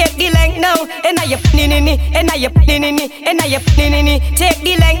take the length now. And I take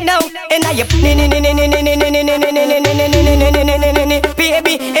the length now. And I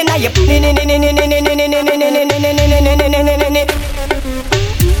baby. And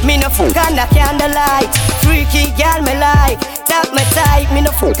me no fuck on the candlelight. Freaky girl me like. Tap me tight. Me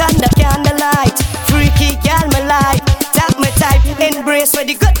no fuck on the candlelight. Freaky girl me like. Tap me tight. Embrace for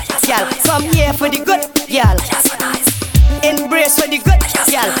the good girl. Come here for the good girl. Embrace for the good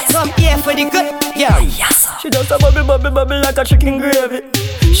girl. Come here for the good girl. She just a bubble like a chicken gravy.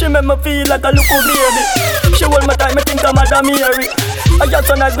 She make me feel like a little baby. She hold my time, me think I'm Madam Mary. I got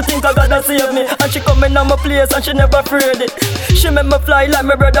so nice, me think I gotta save me. And she come in on my place and she never afraid it. She make me fly like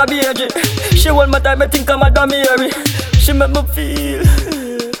my brother BG. She hold my time, me think I'm Madam Mary. She make me feel.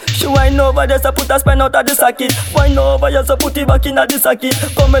 She wind over just to put a spine out of the socket. Wind over just to put it back in the socket.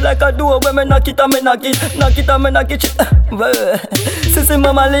 Come me like a door when me knock it and me knock it. Knock it and me knock it. Sissy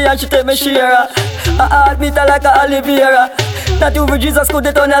mama lay and she take me share. I heart beat her like a Oliveira. Not you with Jesus could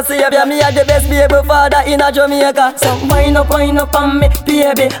it on a savior. Me are the best baby father in a Jamaica. So wind up on me,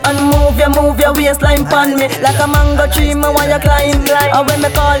 baby. And move your waistline pon me. Like a mango tree, me want you climb. And when me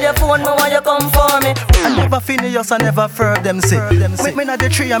call your phone, me want you come for me. I never finish, I never further them say. With me not the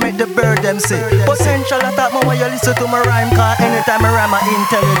tree, I make the bird them say. Potential attack, me when you listen to my rhyme. Cause anytime I rhyme, my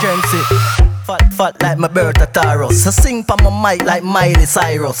intelligence. Fat like my Berta Taros. I sing pa my mic like Miley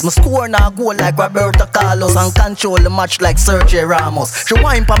Cyrus. My score now goal like Roberto Carlos. And control the match like Sergio Ramos. She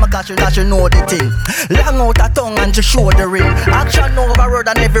whine pa my catch that she know the thing. Long out her tongue and she show the ring. Action over word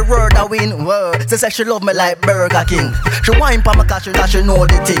and every word I win. Word. She say she love me like Burger King. She whine pa my catch that she know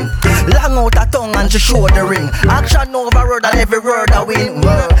the thing. Long out her tongue and she show the ring. Action over word and every word I win.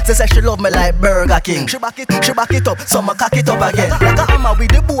 Word. She say she love me like Burger King. She back it up, so me cock it up again. Like a hammer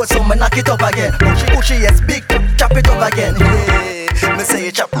with the boat, so me knock it up again. Pushy, yes, big, chop it up again. Yeah, me say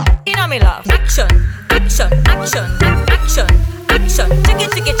it chop. You know me love. Action, action, action, action, action. Check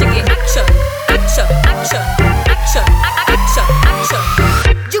it, action, action, action, action, action, action.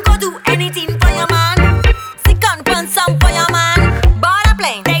 You go do anything for your man. Sick on some for your man. Board a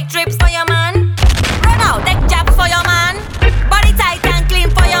plane, take trips for your man. Run out, take jabs for your man. Body tight and clean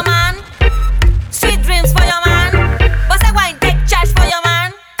for your man. Sweet dreams for your man. Bust a wine, take charge for your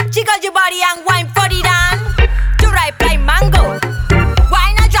man. Jiggle your body and wine for the dan. To ripe like mango.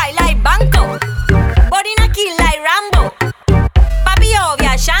 Wine a dry like banco. Body na kill like Rambo. Papi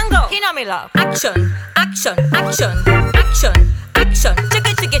Ovia Shango. You know me love. action, action, action, action, action, check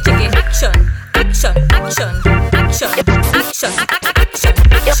it, check it, check it, action, action, action, action, action, action,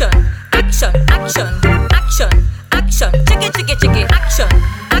 action, action, action, action, action, check it, check it, check it, action,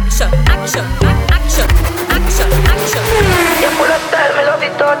 action, action, action, action, action. You full of style, me love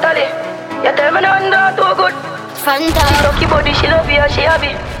it totally. You tell me nothing not too good. Fanta. She rocky body, she love you, she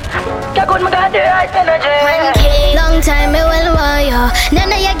happy. You good, me got the right energy. Long time me well want you.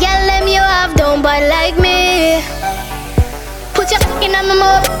 None of your girl them you have done but like me. Put your in my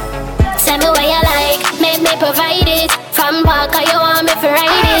mouth. Tell me what you like, make me provide it. From back, you want me to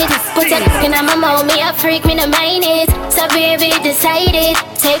ride it. Put your in my mouth, me a freak, me no mind it. So baby, decide it.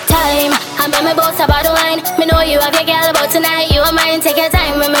 Take time, I'm on my boss about the wine. Me know you have your girl, but tonight you are mine. Take your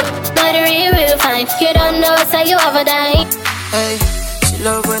time, when me not real fine. You don't know, so you have a dime. Hey, she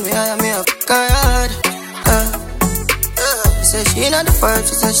love when we hire me up, God. She said she not the first,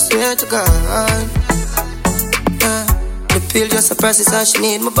 she said she swear to God. The pill just a process and she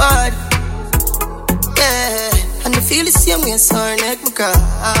need my body. Yeah, and the feel the same way, so her neck my cry.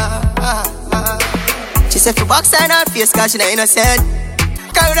 She said for box her in her face, cause she not innocent.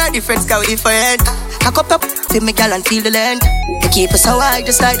 Carry her different, cause we different. I cup up, feel me gal and feel the length. They keep us so high,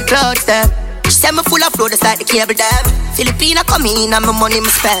 just like the clouds them. She said me full of flow, just like the cable dam. Filipina come in and my money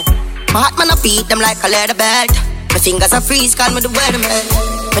me spend. My heart man I beat them like a leather belt. My fingers are freeze, call me the weatherman.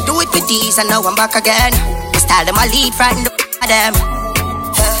 I do it with these and now I'm back again. My style them I lead, frighten the of them.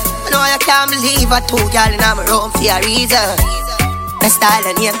 I know I can't believe I told y'all in my room for a reason. My style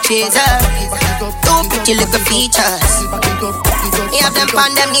and name chaser. Two pretty little features. Me have them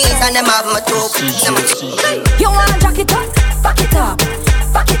on them knees and them have my toe. You wanna jack it up, back it up,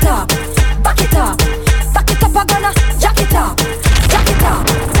 back it up, back it up, back it up. I'm gonna jack it up, jack it up,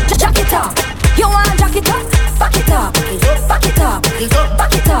 jack it up. You wanna jack it up, back it up, back it up,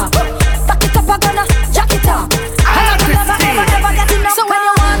 back it up, back it up. I'm gonna jack it up. Never get enough. So when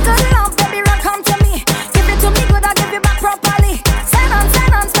you want to love, baby, run come to me. Give it to me good, I give you back properly. Send on,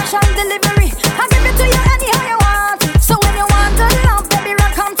 special delivery. I give it to you anyhow you want. So when you want to love, baby,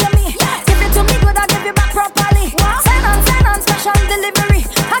 run come to me. Give it to me good, I give you back properly. Send on, special delivery.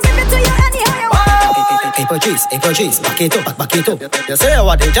 I give it to you anyhow you want. April cheese, back it up, back it up. You say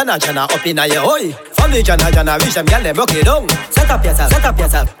what the Jana up in a your hoy. From the Jana, reach them, y'all them broke it down. Set up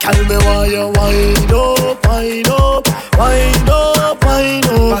yourself. Tell me why you wind up, wind up, wind up, wind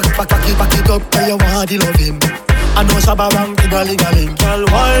up. Back it up, where you want the loving. I know Shabba Rank, ling-a-ling. Girl,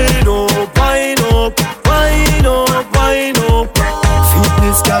 wind up, wind up, wind up, wind up.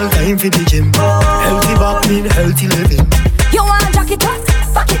 Fitness, girl, time for the gym. Healthy back mean healthy living. You wanna jack it up,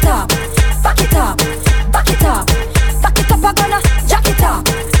 back it up, back it up, back it up, back it up. I'm gonna jack it up,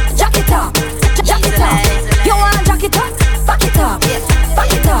 jack it up, jack it up. You wanna jack it up, back it up,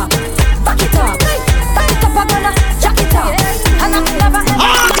 back it up, back it up, back it up. I'm gonna jack it up, and I'm never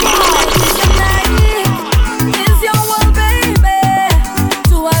is your world, baby.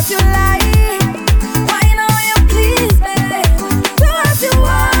 Do what you like, why now you please me? Do what you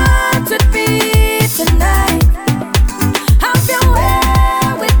want with me tonight. Have your way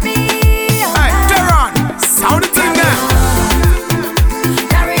with me. Hey, Teron, sound it in there.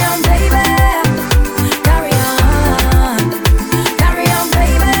 Carry on, baby. Carry on.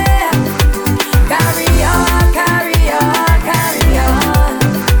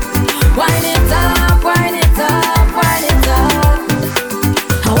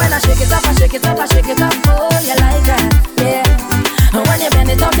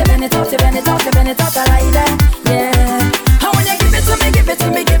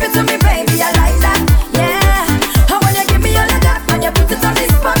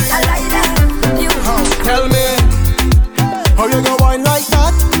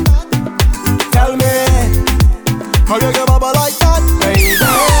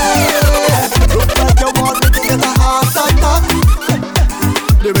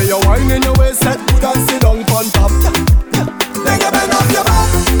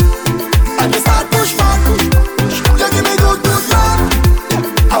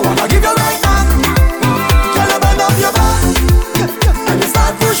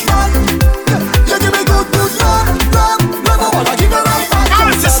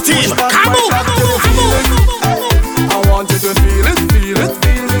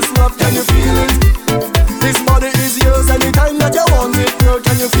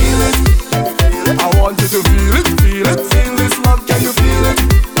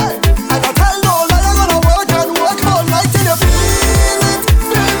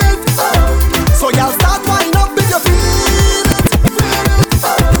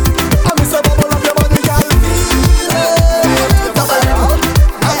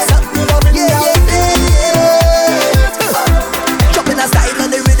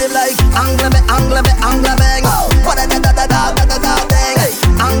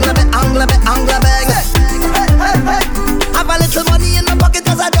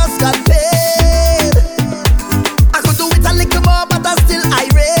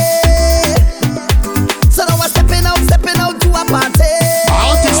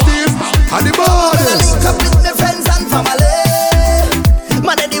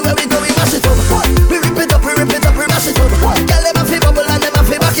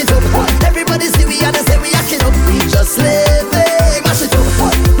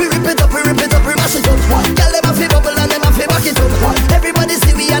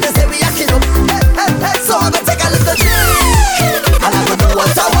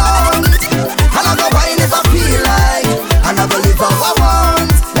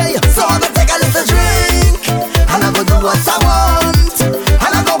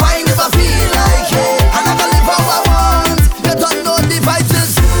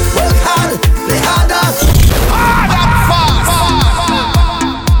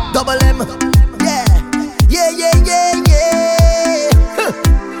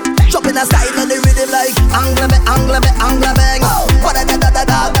 angle bang. What a da da da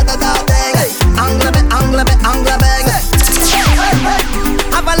da da da da bang. Angle bang.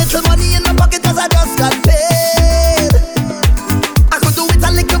 Have a little money in my pocket 'cause I just got paid. I could do it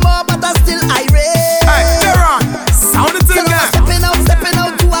a little more, but I still irate. Hey, Teron, sound it in there. Stepping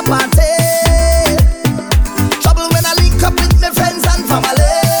out to a party. Trouble when I link up with my friends and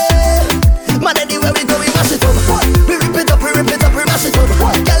family. Man, anywhere we go, we mash it up. We rip it up, we mash it up.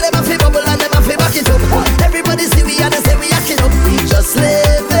 Girl, them a fi bubble and them a fi back it up. Everybody see we and they say we acting up. We just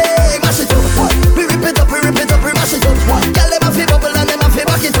living, mash it up. We rip it up, we mash it up. Girl, them a fi bubble and them a fi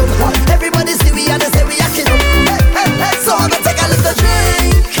back it up. Everybody see we and they say we acting up. Hey, so I go take a little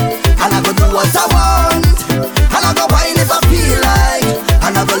drink and I go do what I want. And I go wine if I feel like,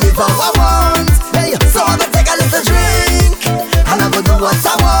 and I go live how I want. Hey, so I go take a little drink and I go do what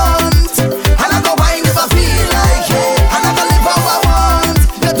I want. And I go wine if I feel like, yeah. And I go live how I want.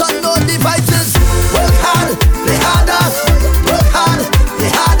 You don't know the vices. Work hard, play harder. Work hard,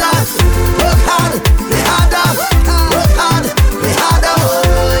 play harder. Work hard, play harder. Work hard, play harder.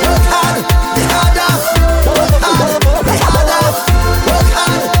 Work hard, play harder. Work hard, play harder. Work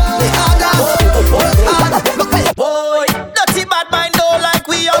hard, play harder. Work hard. Boy, dirty bad mind don't like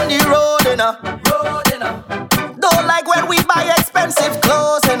we on the road, you know. Don't like when we buy expensive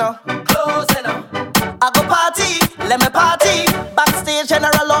clothes, you know. I go party, let me party. Backstage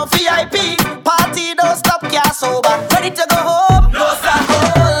general or VIP. Party don't stop, can't sober. Ready to go home? No stop,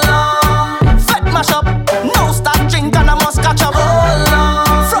 hold on. Fed mash up, no stop drink and I must catch up. Hold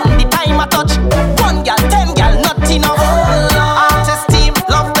on. From the time I touch, 1 gal, 10 gal, not enough. Hold on. Artist team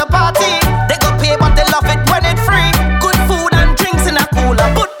love the party. They go pay but they love it when it's free. Good food and drinks in a cooler.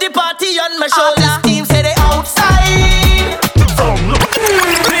 Put the party on my shoulder. Artist team say they outside.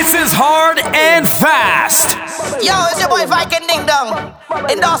 This is hard and fast. Yo, it's your boy Viking Ding Dong,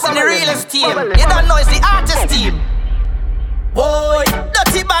 endorsing the realest team. You don't know it's the artist team. Boy,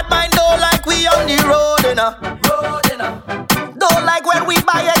 dirty bad mind don't like we on the road, you know. Don't like when we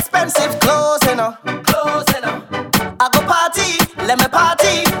buy expensive clothes, you know. I go party, let me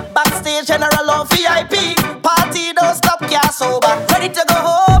party. Backstage general or VIP. Party don't stop, can't sober. Ready to go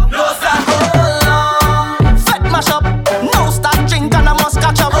home? No stop, hold on. Fed mash up, no stop drink and I must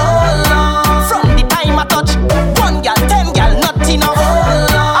catch up. Hold on. From the time I touch, 1 gal, 10 gal, not enough.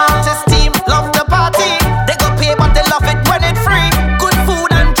 Hold on. Artist team love the party. They go pay but they love it when it's free. Good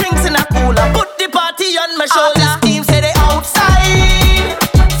food and drinks in a cooler. Put the party on my shoulders. Artist team say they outside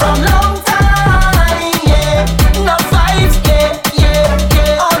from long time, yeah. No vibes,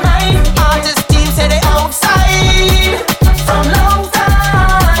 yeah. All night. Artist team say they outside from long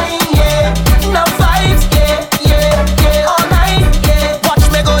time, yeah. No vibes, yeah. All night, yeah. Watch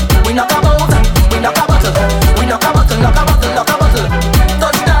me good. We knock a bottle, we knock a bottle, we knock a bottle, knock a bottle, knock a bottle.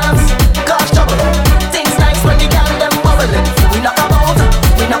 Touch dance, cause trouble. Things nice when the girl them bubbling. We knock a bottle,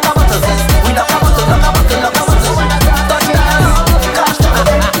 we knock a bottle, we knock a bottle, knock a bottle, knock a bottle. Touch dance, cause trouble.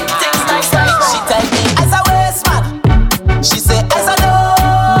 Things nice. She tell me as a waste man. She say as a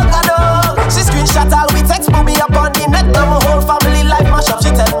dog. She screenshot all we text, put me up on the net. Now my whole family life mash up.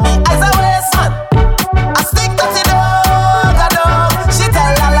 She tell me as a waste man. I stick to the dog. She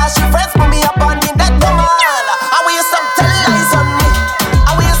tell Lala she friends put me up on the net. Come on, I will stop tell lies on me.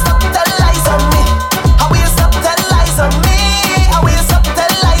 I will stop tell lies on me. I will stop tell lies on me. I will stop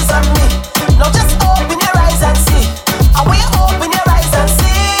tell lies on me. Now just open your eyes and see. I will open your eyes and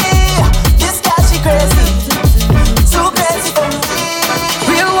see. This girl she crazy, too crazy for me.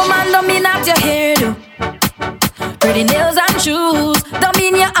 Real woman don't mean have your hairdo, pretty nails and shoes. Don't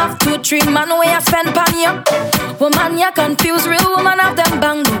mean you have to treat man where you spend pan you. Woman you confused, real woman have them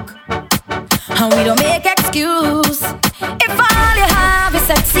bang book, and we don't make excuse. If all you have is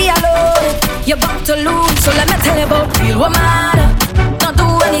sexy alone, you're bound to lose. So let me tell you about real woman. Don't do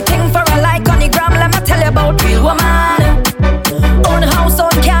anything for a like on the gram. Let me tell you about real woman. Own house,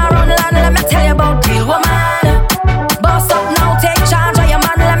 own car, own land. Let me tell you about real woman. Boss up now, take charge of your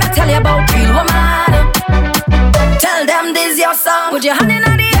man. Let me tell you about real woman. Tell them this your song. Put your hand in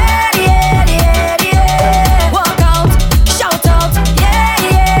the air, yeah. Walk out, shout out, yeah.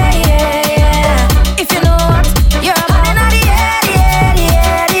 If you know what, your hand in the air,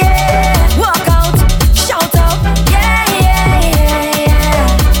 yeah. Walk out, shout out, yeah.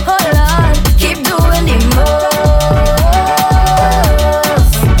 Hold on, keep doing the most.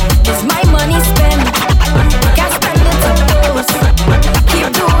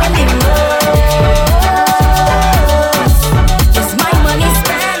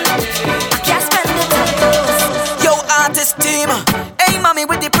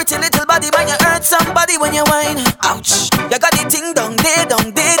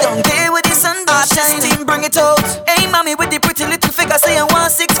 me with the pretty little figure, say I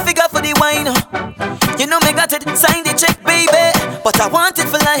want 6 figure for the wine. You know me got it, sign the check, baby, but I want it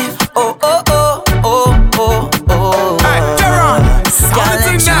for life. Oh, oh, oh, oh, oh, oh. Hey, Teron, can't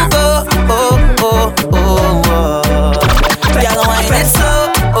let you go. Oh, oh, oh, oh. Girl, wine it slow.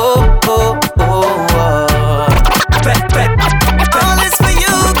 Oh, oh, oh, oh. All is for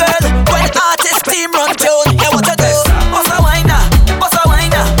you, girl. When artist team run tune, yeah, what you do? Boss a wine now, boss a wine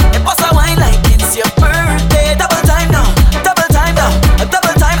now, boss a wine like it's your birthday. Double time now, double time now,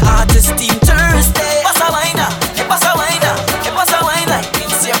 double time. Artist team Thursday. Boss a wine now, boss a wine now, boss a wine like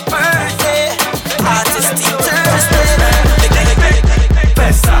it's your birthday. Artist team Thursday.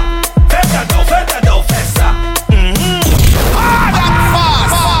 Festa, festa do festa.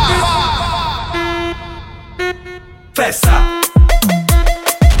 Festa.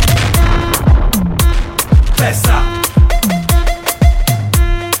 Festa.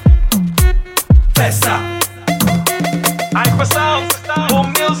 Festa. Hyper sound, more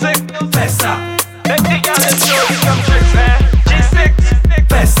music. Festa. Make the girl and show you some tricks, man. G6.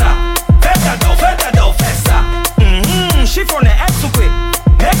 Festa. Festa do festa. She from the X to quick.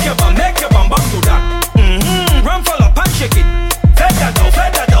 Make your bum bum do that. Run full up and shake it. Festa do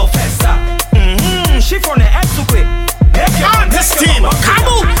festa. She from the X to quick. This team, come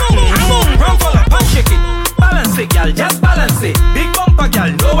on, run for the punch, shake it. Balance it, girl, just balance it. Big bumper,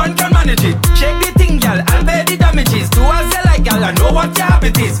 girl, no one can manage it. Shake the thing, girl, and pay the damages. Do as you like, girl, I know what your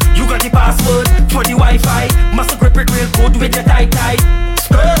habit is. You got the password for the Wi-Fi. Must grip it real good with your tight.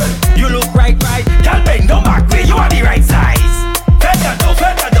 Girl, you look right. Girl, bend no back way, you are the right size. Festa do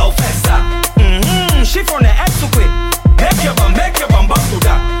festa. She from the X to quick. Make your bum do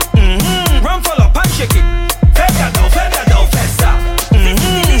that. Run for the punch, shake it. Festa do festa.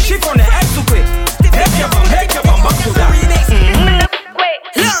 She from the X to quick. Make your bum do that.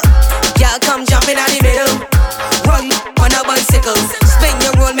 Y'all come jumping out the middle. Run on a bicycle. Spin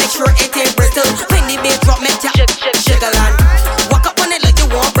your roll, make sure it ain't brittle. When the beat drop, make ya shake a land. Walk up on it like you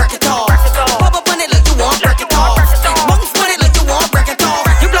want break it off. Pop up on it like you want break it off. Bounce on it like you want break it off.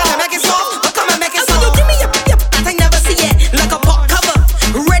 You block and make it soft, but come and make it soft. You give me your I never see it like a pot cover.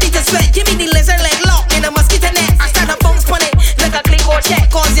 Ready to sweat, give me the laser leg lock in a mosquito net. I start a bounce on it like a click or check.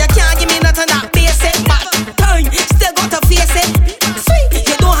 Cause you can't give me nothing that basic. But time, still got to face it. Sweet,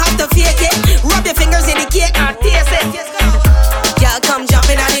 you don't have to fake it. Rub your fingers in the cake and taste it. Y'all come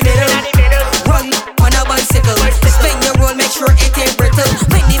jumping out the middle. Run on a bicycle. Spin your roll, make sure it ain't brittle.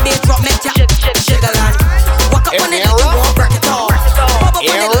 When the bass drop, make ya shake a land. Walk up on it like you want break it off. Pop up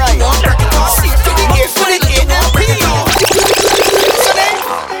on it like you want break it off. Bounce on it like you want break it off. So then,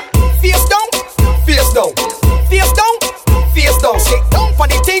 face down. Sit down for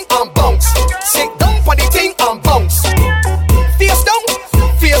the thing and bounce. Sit down for the thing and bounce. Face down.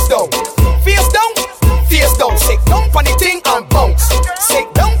 Sit down for the thing and bounce.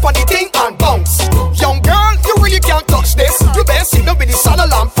 Sit down for the thing and bounce. Young girl, you really can't touch this. You better sit down with the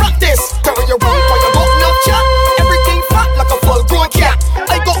saddle and practice. Turn your round for your button up chat. Everything fat like a full-grown cat.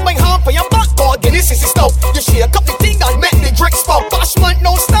 I got my hand for your backboard, then this is the stuff. You shake up the thing and make the drink spout. Bashment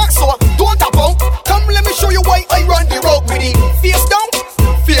no snack, so don't tap out. Come let me show you why I run the road with it. Face down.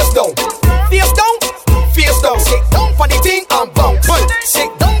 Sit down for the thing and bounce. Sit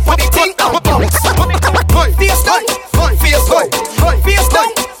down for the thing and bounce. Face down.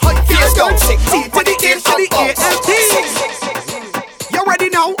 Sit down for the thing and bounce. You ready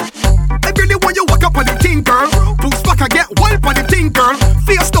now? I really want you walk up on the thing, girl. Boost back and get wild on the thing, girl.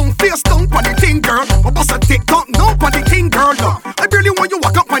 Face down for the thing, girl. I bust a TikTok now for the thing, girl. I really want you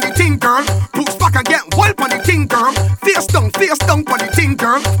walk up on the thing, girl. Boost back and get wild on the thing, girl. Face down for the thing,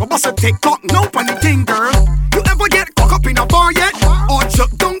 girl. I bust a TikTok now for the thing, girl. You ever get caught up in a bar yet? Or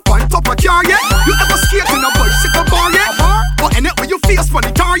chuck down on top of a car yet? You ever skate in a bicycle bar yet? But in it when you face for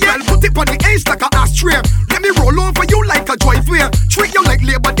the tar yet? Put it on the edge like a ashtray. Let me roll over you like a driveway. Treat you like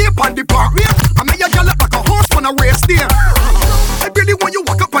Labor Day on the parkway. I make you gallop like a horse on a race day. I really want you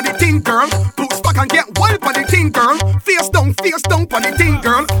walk up on the thing, girl. Boost back and get wild on the thing, girl. Face down on the thing,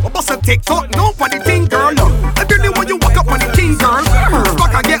 girl. I bust a TikTok now on the thing, girl. I really want you walk up on the thing, girl. Boost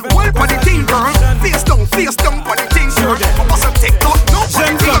back and get wild on the thing, girl. Face down on the thing, girl. I bust a TikTok now on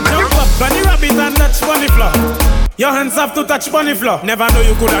the thing, girl. Bunny rabbit and touch bunny floor. Your hands have to touch bunny floor. Never know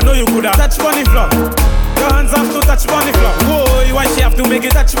you coulda touch bunny floor. Your hands have to touch bunny floor. Whoa, why she have to make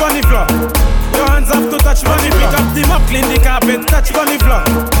it touch bunny floor? Your hands have to touch bunny floor. Pick up the mop, clean the carpet, touch bunny floor.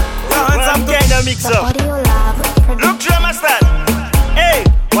 Your hands have to kind of mix up. Look, drama style. Hey,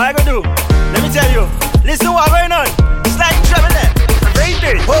 what I gonna do? Let me tell you. Listen what going on. It's like trouble there. Rain.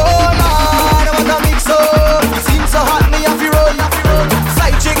 Oh Lord, I want to mix up. Seems so hot, me have to run.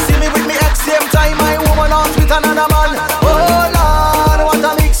 Side chick see me with me ex same time. My woman out with another man.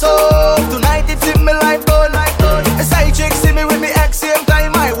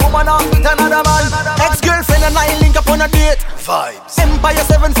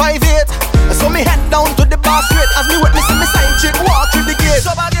 5'8". So me head down to the bar straight as me witness me side chick walk through the gate.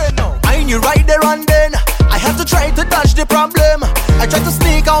 I knew right there and then I had to try to dodge the problem. I tried to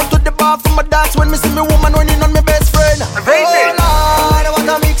sneak out to the bar from my dance when me see me woman running on my best friend. Oh Lord, what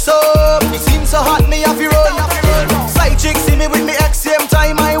a mix up. It seems so hot, me have to run. Side chick see me with me ex same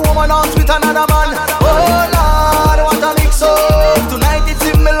time. My woman out with another man. Oh Lord, what a mix up. Tonight it's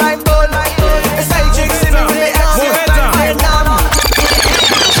in me life done. Side chick see me with me ex same time.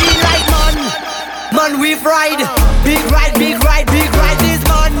 She like man we ride. Big ride, big ride, big ride this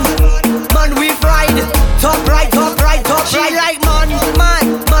man. Man we ride. Top right, top right, top right. She like man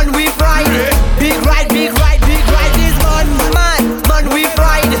we ride. Big ride, big ride, big ride this man. Man we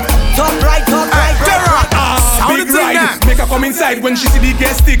ride. Top right, top right, top right. Big ride, make her come inside when she see the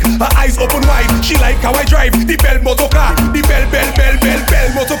gas stick. Her eyes open wide, she like how I drive the bell motorcar. The bell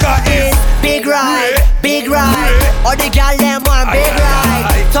motorcar is big ride, big ride. All the gal them want big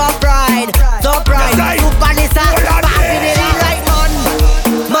ride. Top ride, top ride. Super Nissan, passing it in like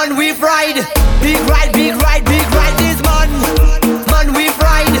man we ride. Big ride, big ride, big ride this man. Man we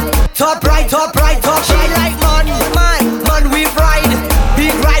ride. Top right, top right, top right. She like man we ride.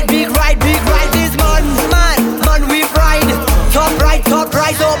 Big ride, big ride, big ride this man. Man we ride. Top right, top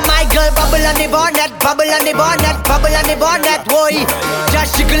right. So my girl bubble on the bonnet, bubble on the bonnet, bubble on the bonnet, boy.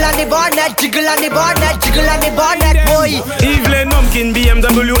 Just jiggle on the bonnet, jiggle on the bonnet, jiggle on the bonnet, boy. Evelyn Numpkin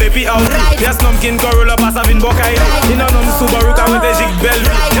BMW AP out. Yes, Numpkin Corolla Passavin Bokai. In a Num Subaru car with a jig bell.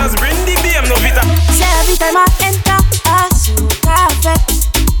 Just bring the BM no Vita. So every time I enter a cafe,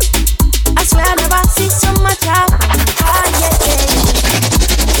 I swear I never see so much out.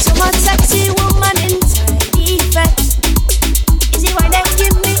 So much sexy woman inside effect. Is it why they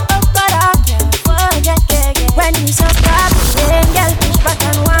give me up, but I can't forget, when you so popular, girl, push back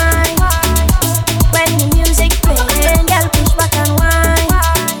and whine. When the music playing, girl, push back and whine.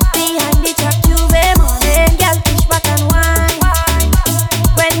 Behind the track, Juve morning, girl, push back and whine.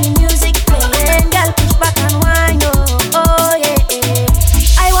 When the music playing, girl, push back and whine. Oh yeah.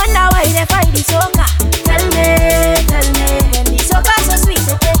 I wonder why they fight the soca. Tell me, when the soca so sweet,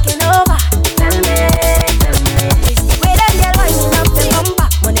 they taking over. Tell me, it's the way that girl winding up the bumper.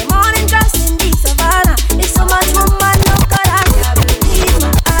 Monday morning dressed in the savannah. It's so much woman, look at I can't believe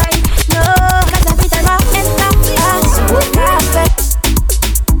my eyes. No, 'cause every time I enter a cafe,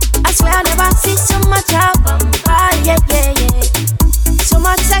 I swear I never see so much out. Yeah. So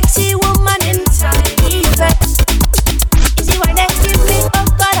much sexy woman inside effect. Is it why they give me up,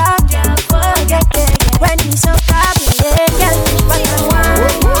 but I can't forget, when he's so popular, girl, push back and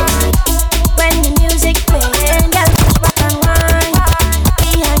whine. When the music playing, girl, push back and whine.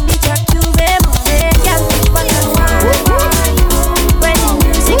 Behind the track, Juve morning, girl, push back and whine. When the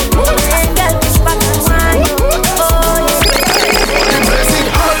music playing, girl, push back and whine. Oh yeah.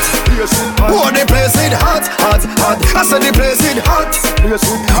 The place it hot, hot, hot. I said the place it hot.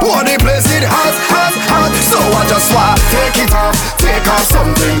 Oh, the place it hot, hot, hot. So I just want take it off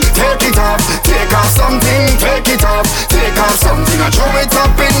something. Take it off something. Take it off something. I throw it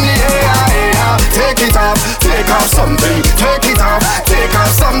up in the air. Take it off something. Take it off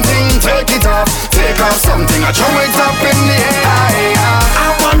something. Take it off something. I throw it up in the air.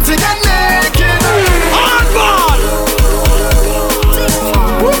 I want to get naked. On ball.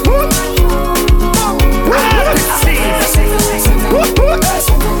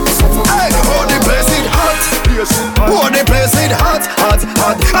 Oh, the place it hot, hot,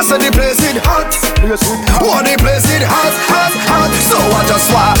 hot. I said the place it hot. Oh, the place it hot, hot, hot. So I just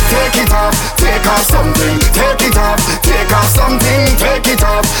want take it off something. Take it off something. Take it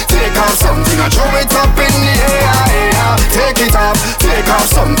off something. I throw it up in the air. Take it off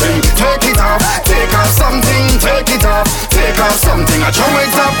something. Take it off something. Take it off something. I throw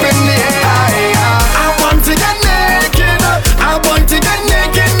it up in the air. I want to get naked. I want to get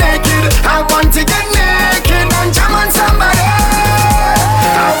naked. I want to get naked and jam on somebody.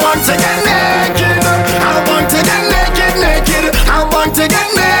 I want to get naked. I want to get naked. I want to get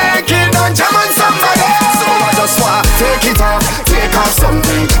naked and jam on somebody. So I just want take it off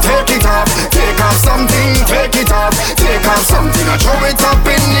something. Take it off something. Take it off something. I throw it up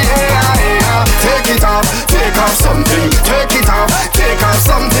in the air. Take it off something. Take it off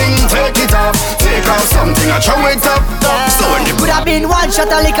something. Take it off something. I throw it up. So when you could have been one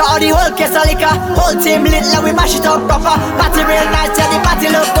shot of liquor or the whole case of liquor. Whole team lit like we mash it up proper. Party real nice, yeah, the party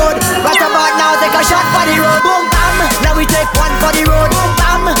look good. Right about now, take a shot for the road. Boom bam, now we take one for the road. Boom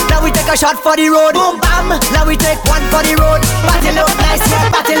bam, now we take a shot for the road. Boom bam, now we take one for the road. Party look nice, yeah,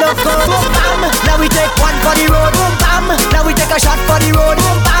 party look good. Boom bam, now we take one for the road. Boom bam, now we take a shot for the road.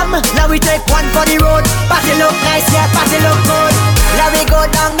 Boom bam, now we take one for the road. Party look nice, yeah, party look good. Now we go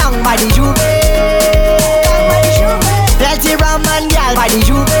down by the Juve. Plenty rum and gal by the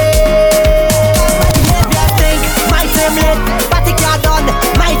Juve. Maybe I think my team lit, party car done,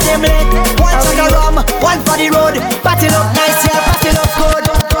 my team lit. One for the rum, one for the road. Party look nice, yeah, party look good.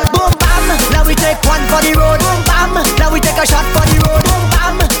 Boom bam, now we take one for the road. Boom bam, now we take a shot for the road. Boom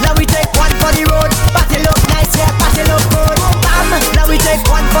bam, now we take one for the road. Party look nice, yeah, party look good. Boom bam, now we take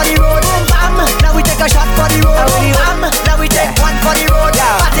one for the road. Boom bam, now we take a shot for the road. Boom bam, now we take one for the road.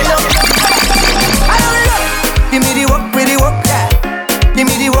 Party look. Give me the work, with the work, yeah. Give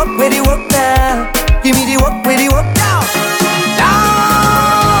me the work, with the work, now. Give me the work, with the work, now.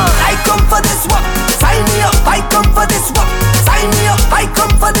 Down. I come for this work. Sign me up. I come for this work. Sign me up. I come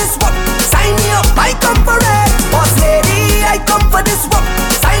for this work. Sign me up. I come for it. Boss lady, I come for this work.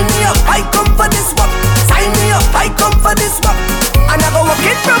 Sign me up. I come for this work. Sign me up. I come for this work. And I go work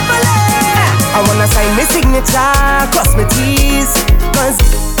it properly. I wanna sign my signature, cross my T's, 'cause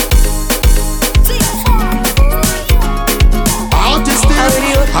artist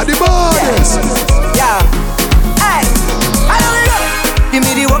at the borders. Yeah. Hey, I know it up. Give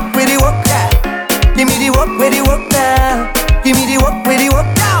me the work, with the work, yeah. Give me the work, with the work, now. Give me the work, with the work,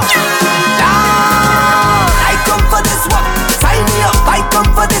 now. Down. I come for this work. Sign me up. I come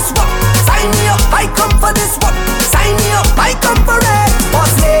for this work. Sign me up. I come for this work. Sign me up. I come for it.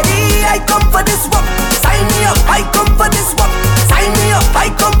 Boss lady, I come for this work. Sign me up. I come for this work. Sign me up. I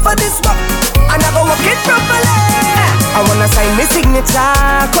come for this work. And I go work it properly. I wanna sign my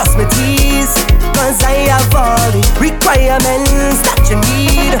signature, cross my T's, 'cause I have all the requirements that you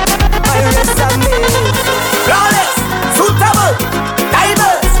need. My resume flawless, suitable,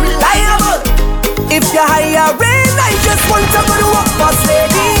 diverse, reliable. If you're hiring, I just want to go to work. Boss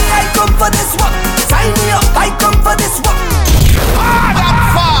lady, I come for this work. Sign me up, I come for this work. That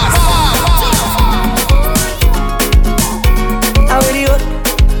fast. How will you?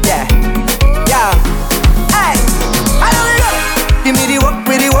 Yeah, yeah. Hey, I know it up. Give me the work,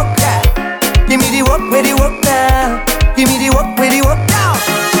 with the work, yeah. Give me the work, with the work, now. Give me the work, with the work, now.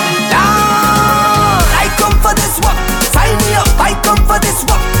 Down. I come for this work. Sign me up, I come for this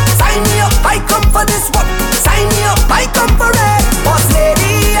work. Sign me up, I come for this work. Sign me up, I come for it. Boss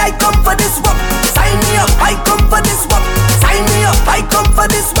lady, I come for this work. Sign me up, I come for this work. Sign me up, I come for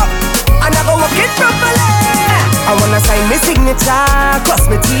this work. And I go work it properly. I wanna sign my signature, cross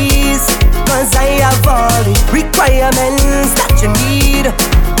my T's, 'cause I have all the requirements that you need.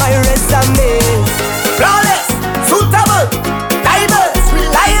 My resume flawless, suitable, diverse,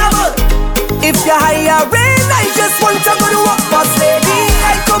 reliable. If you're hiring, I just want to go to work. Boss lady,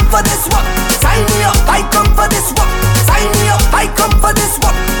 I come for this work. Sign me up, I come for this work. Sign me up, I come for this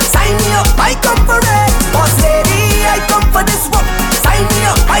work. Sign me up, I come for it. Boss lady, I come for this work. Sign me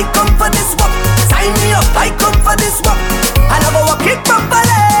up, I come for this work. Sign me up, I come for this work. And I go work it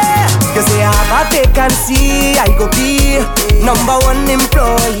properly. You say I have a vacancy, I go be #1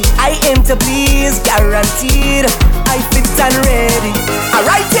 employee. I aim to please, guaranteed. I fit and ready.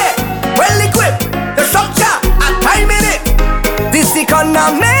 Alright, yeah, well equipped. The structure, and time in it. This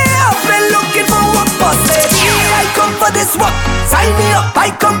economy, I've been looking for work. Boss lady, I come for this work. Sign me up, I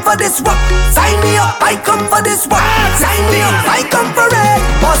come for this work. Sign me up, I come for this work. Sign me up, I come for it.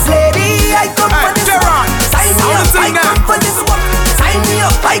 Boss lady, I come for this work. Sign me up, I come for this work. Sign me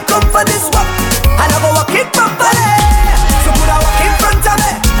up, I come for this work. And I go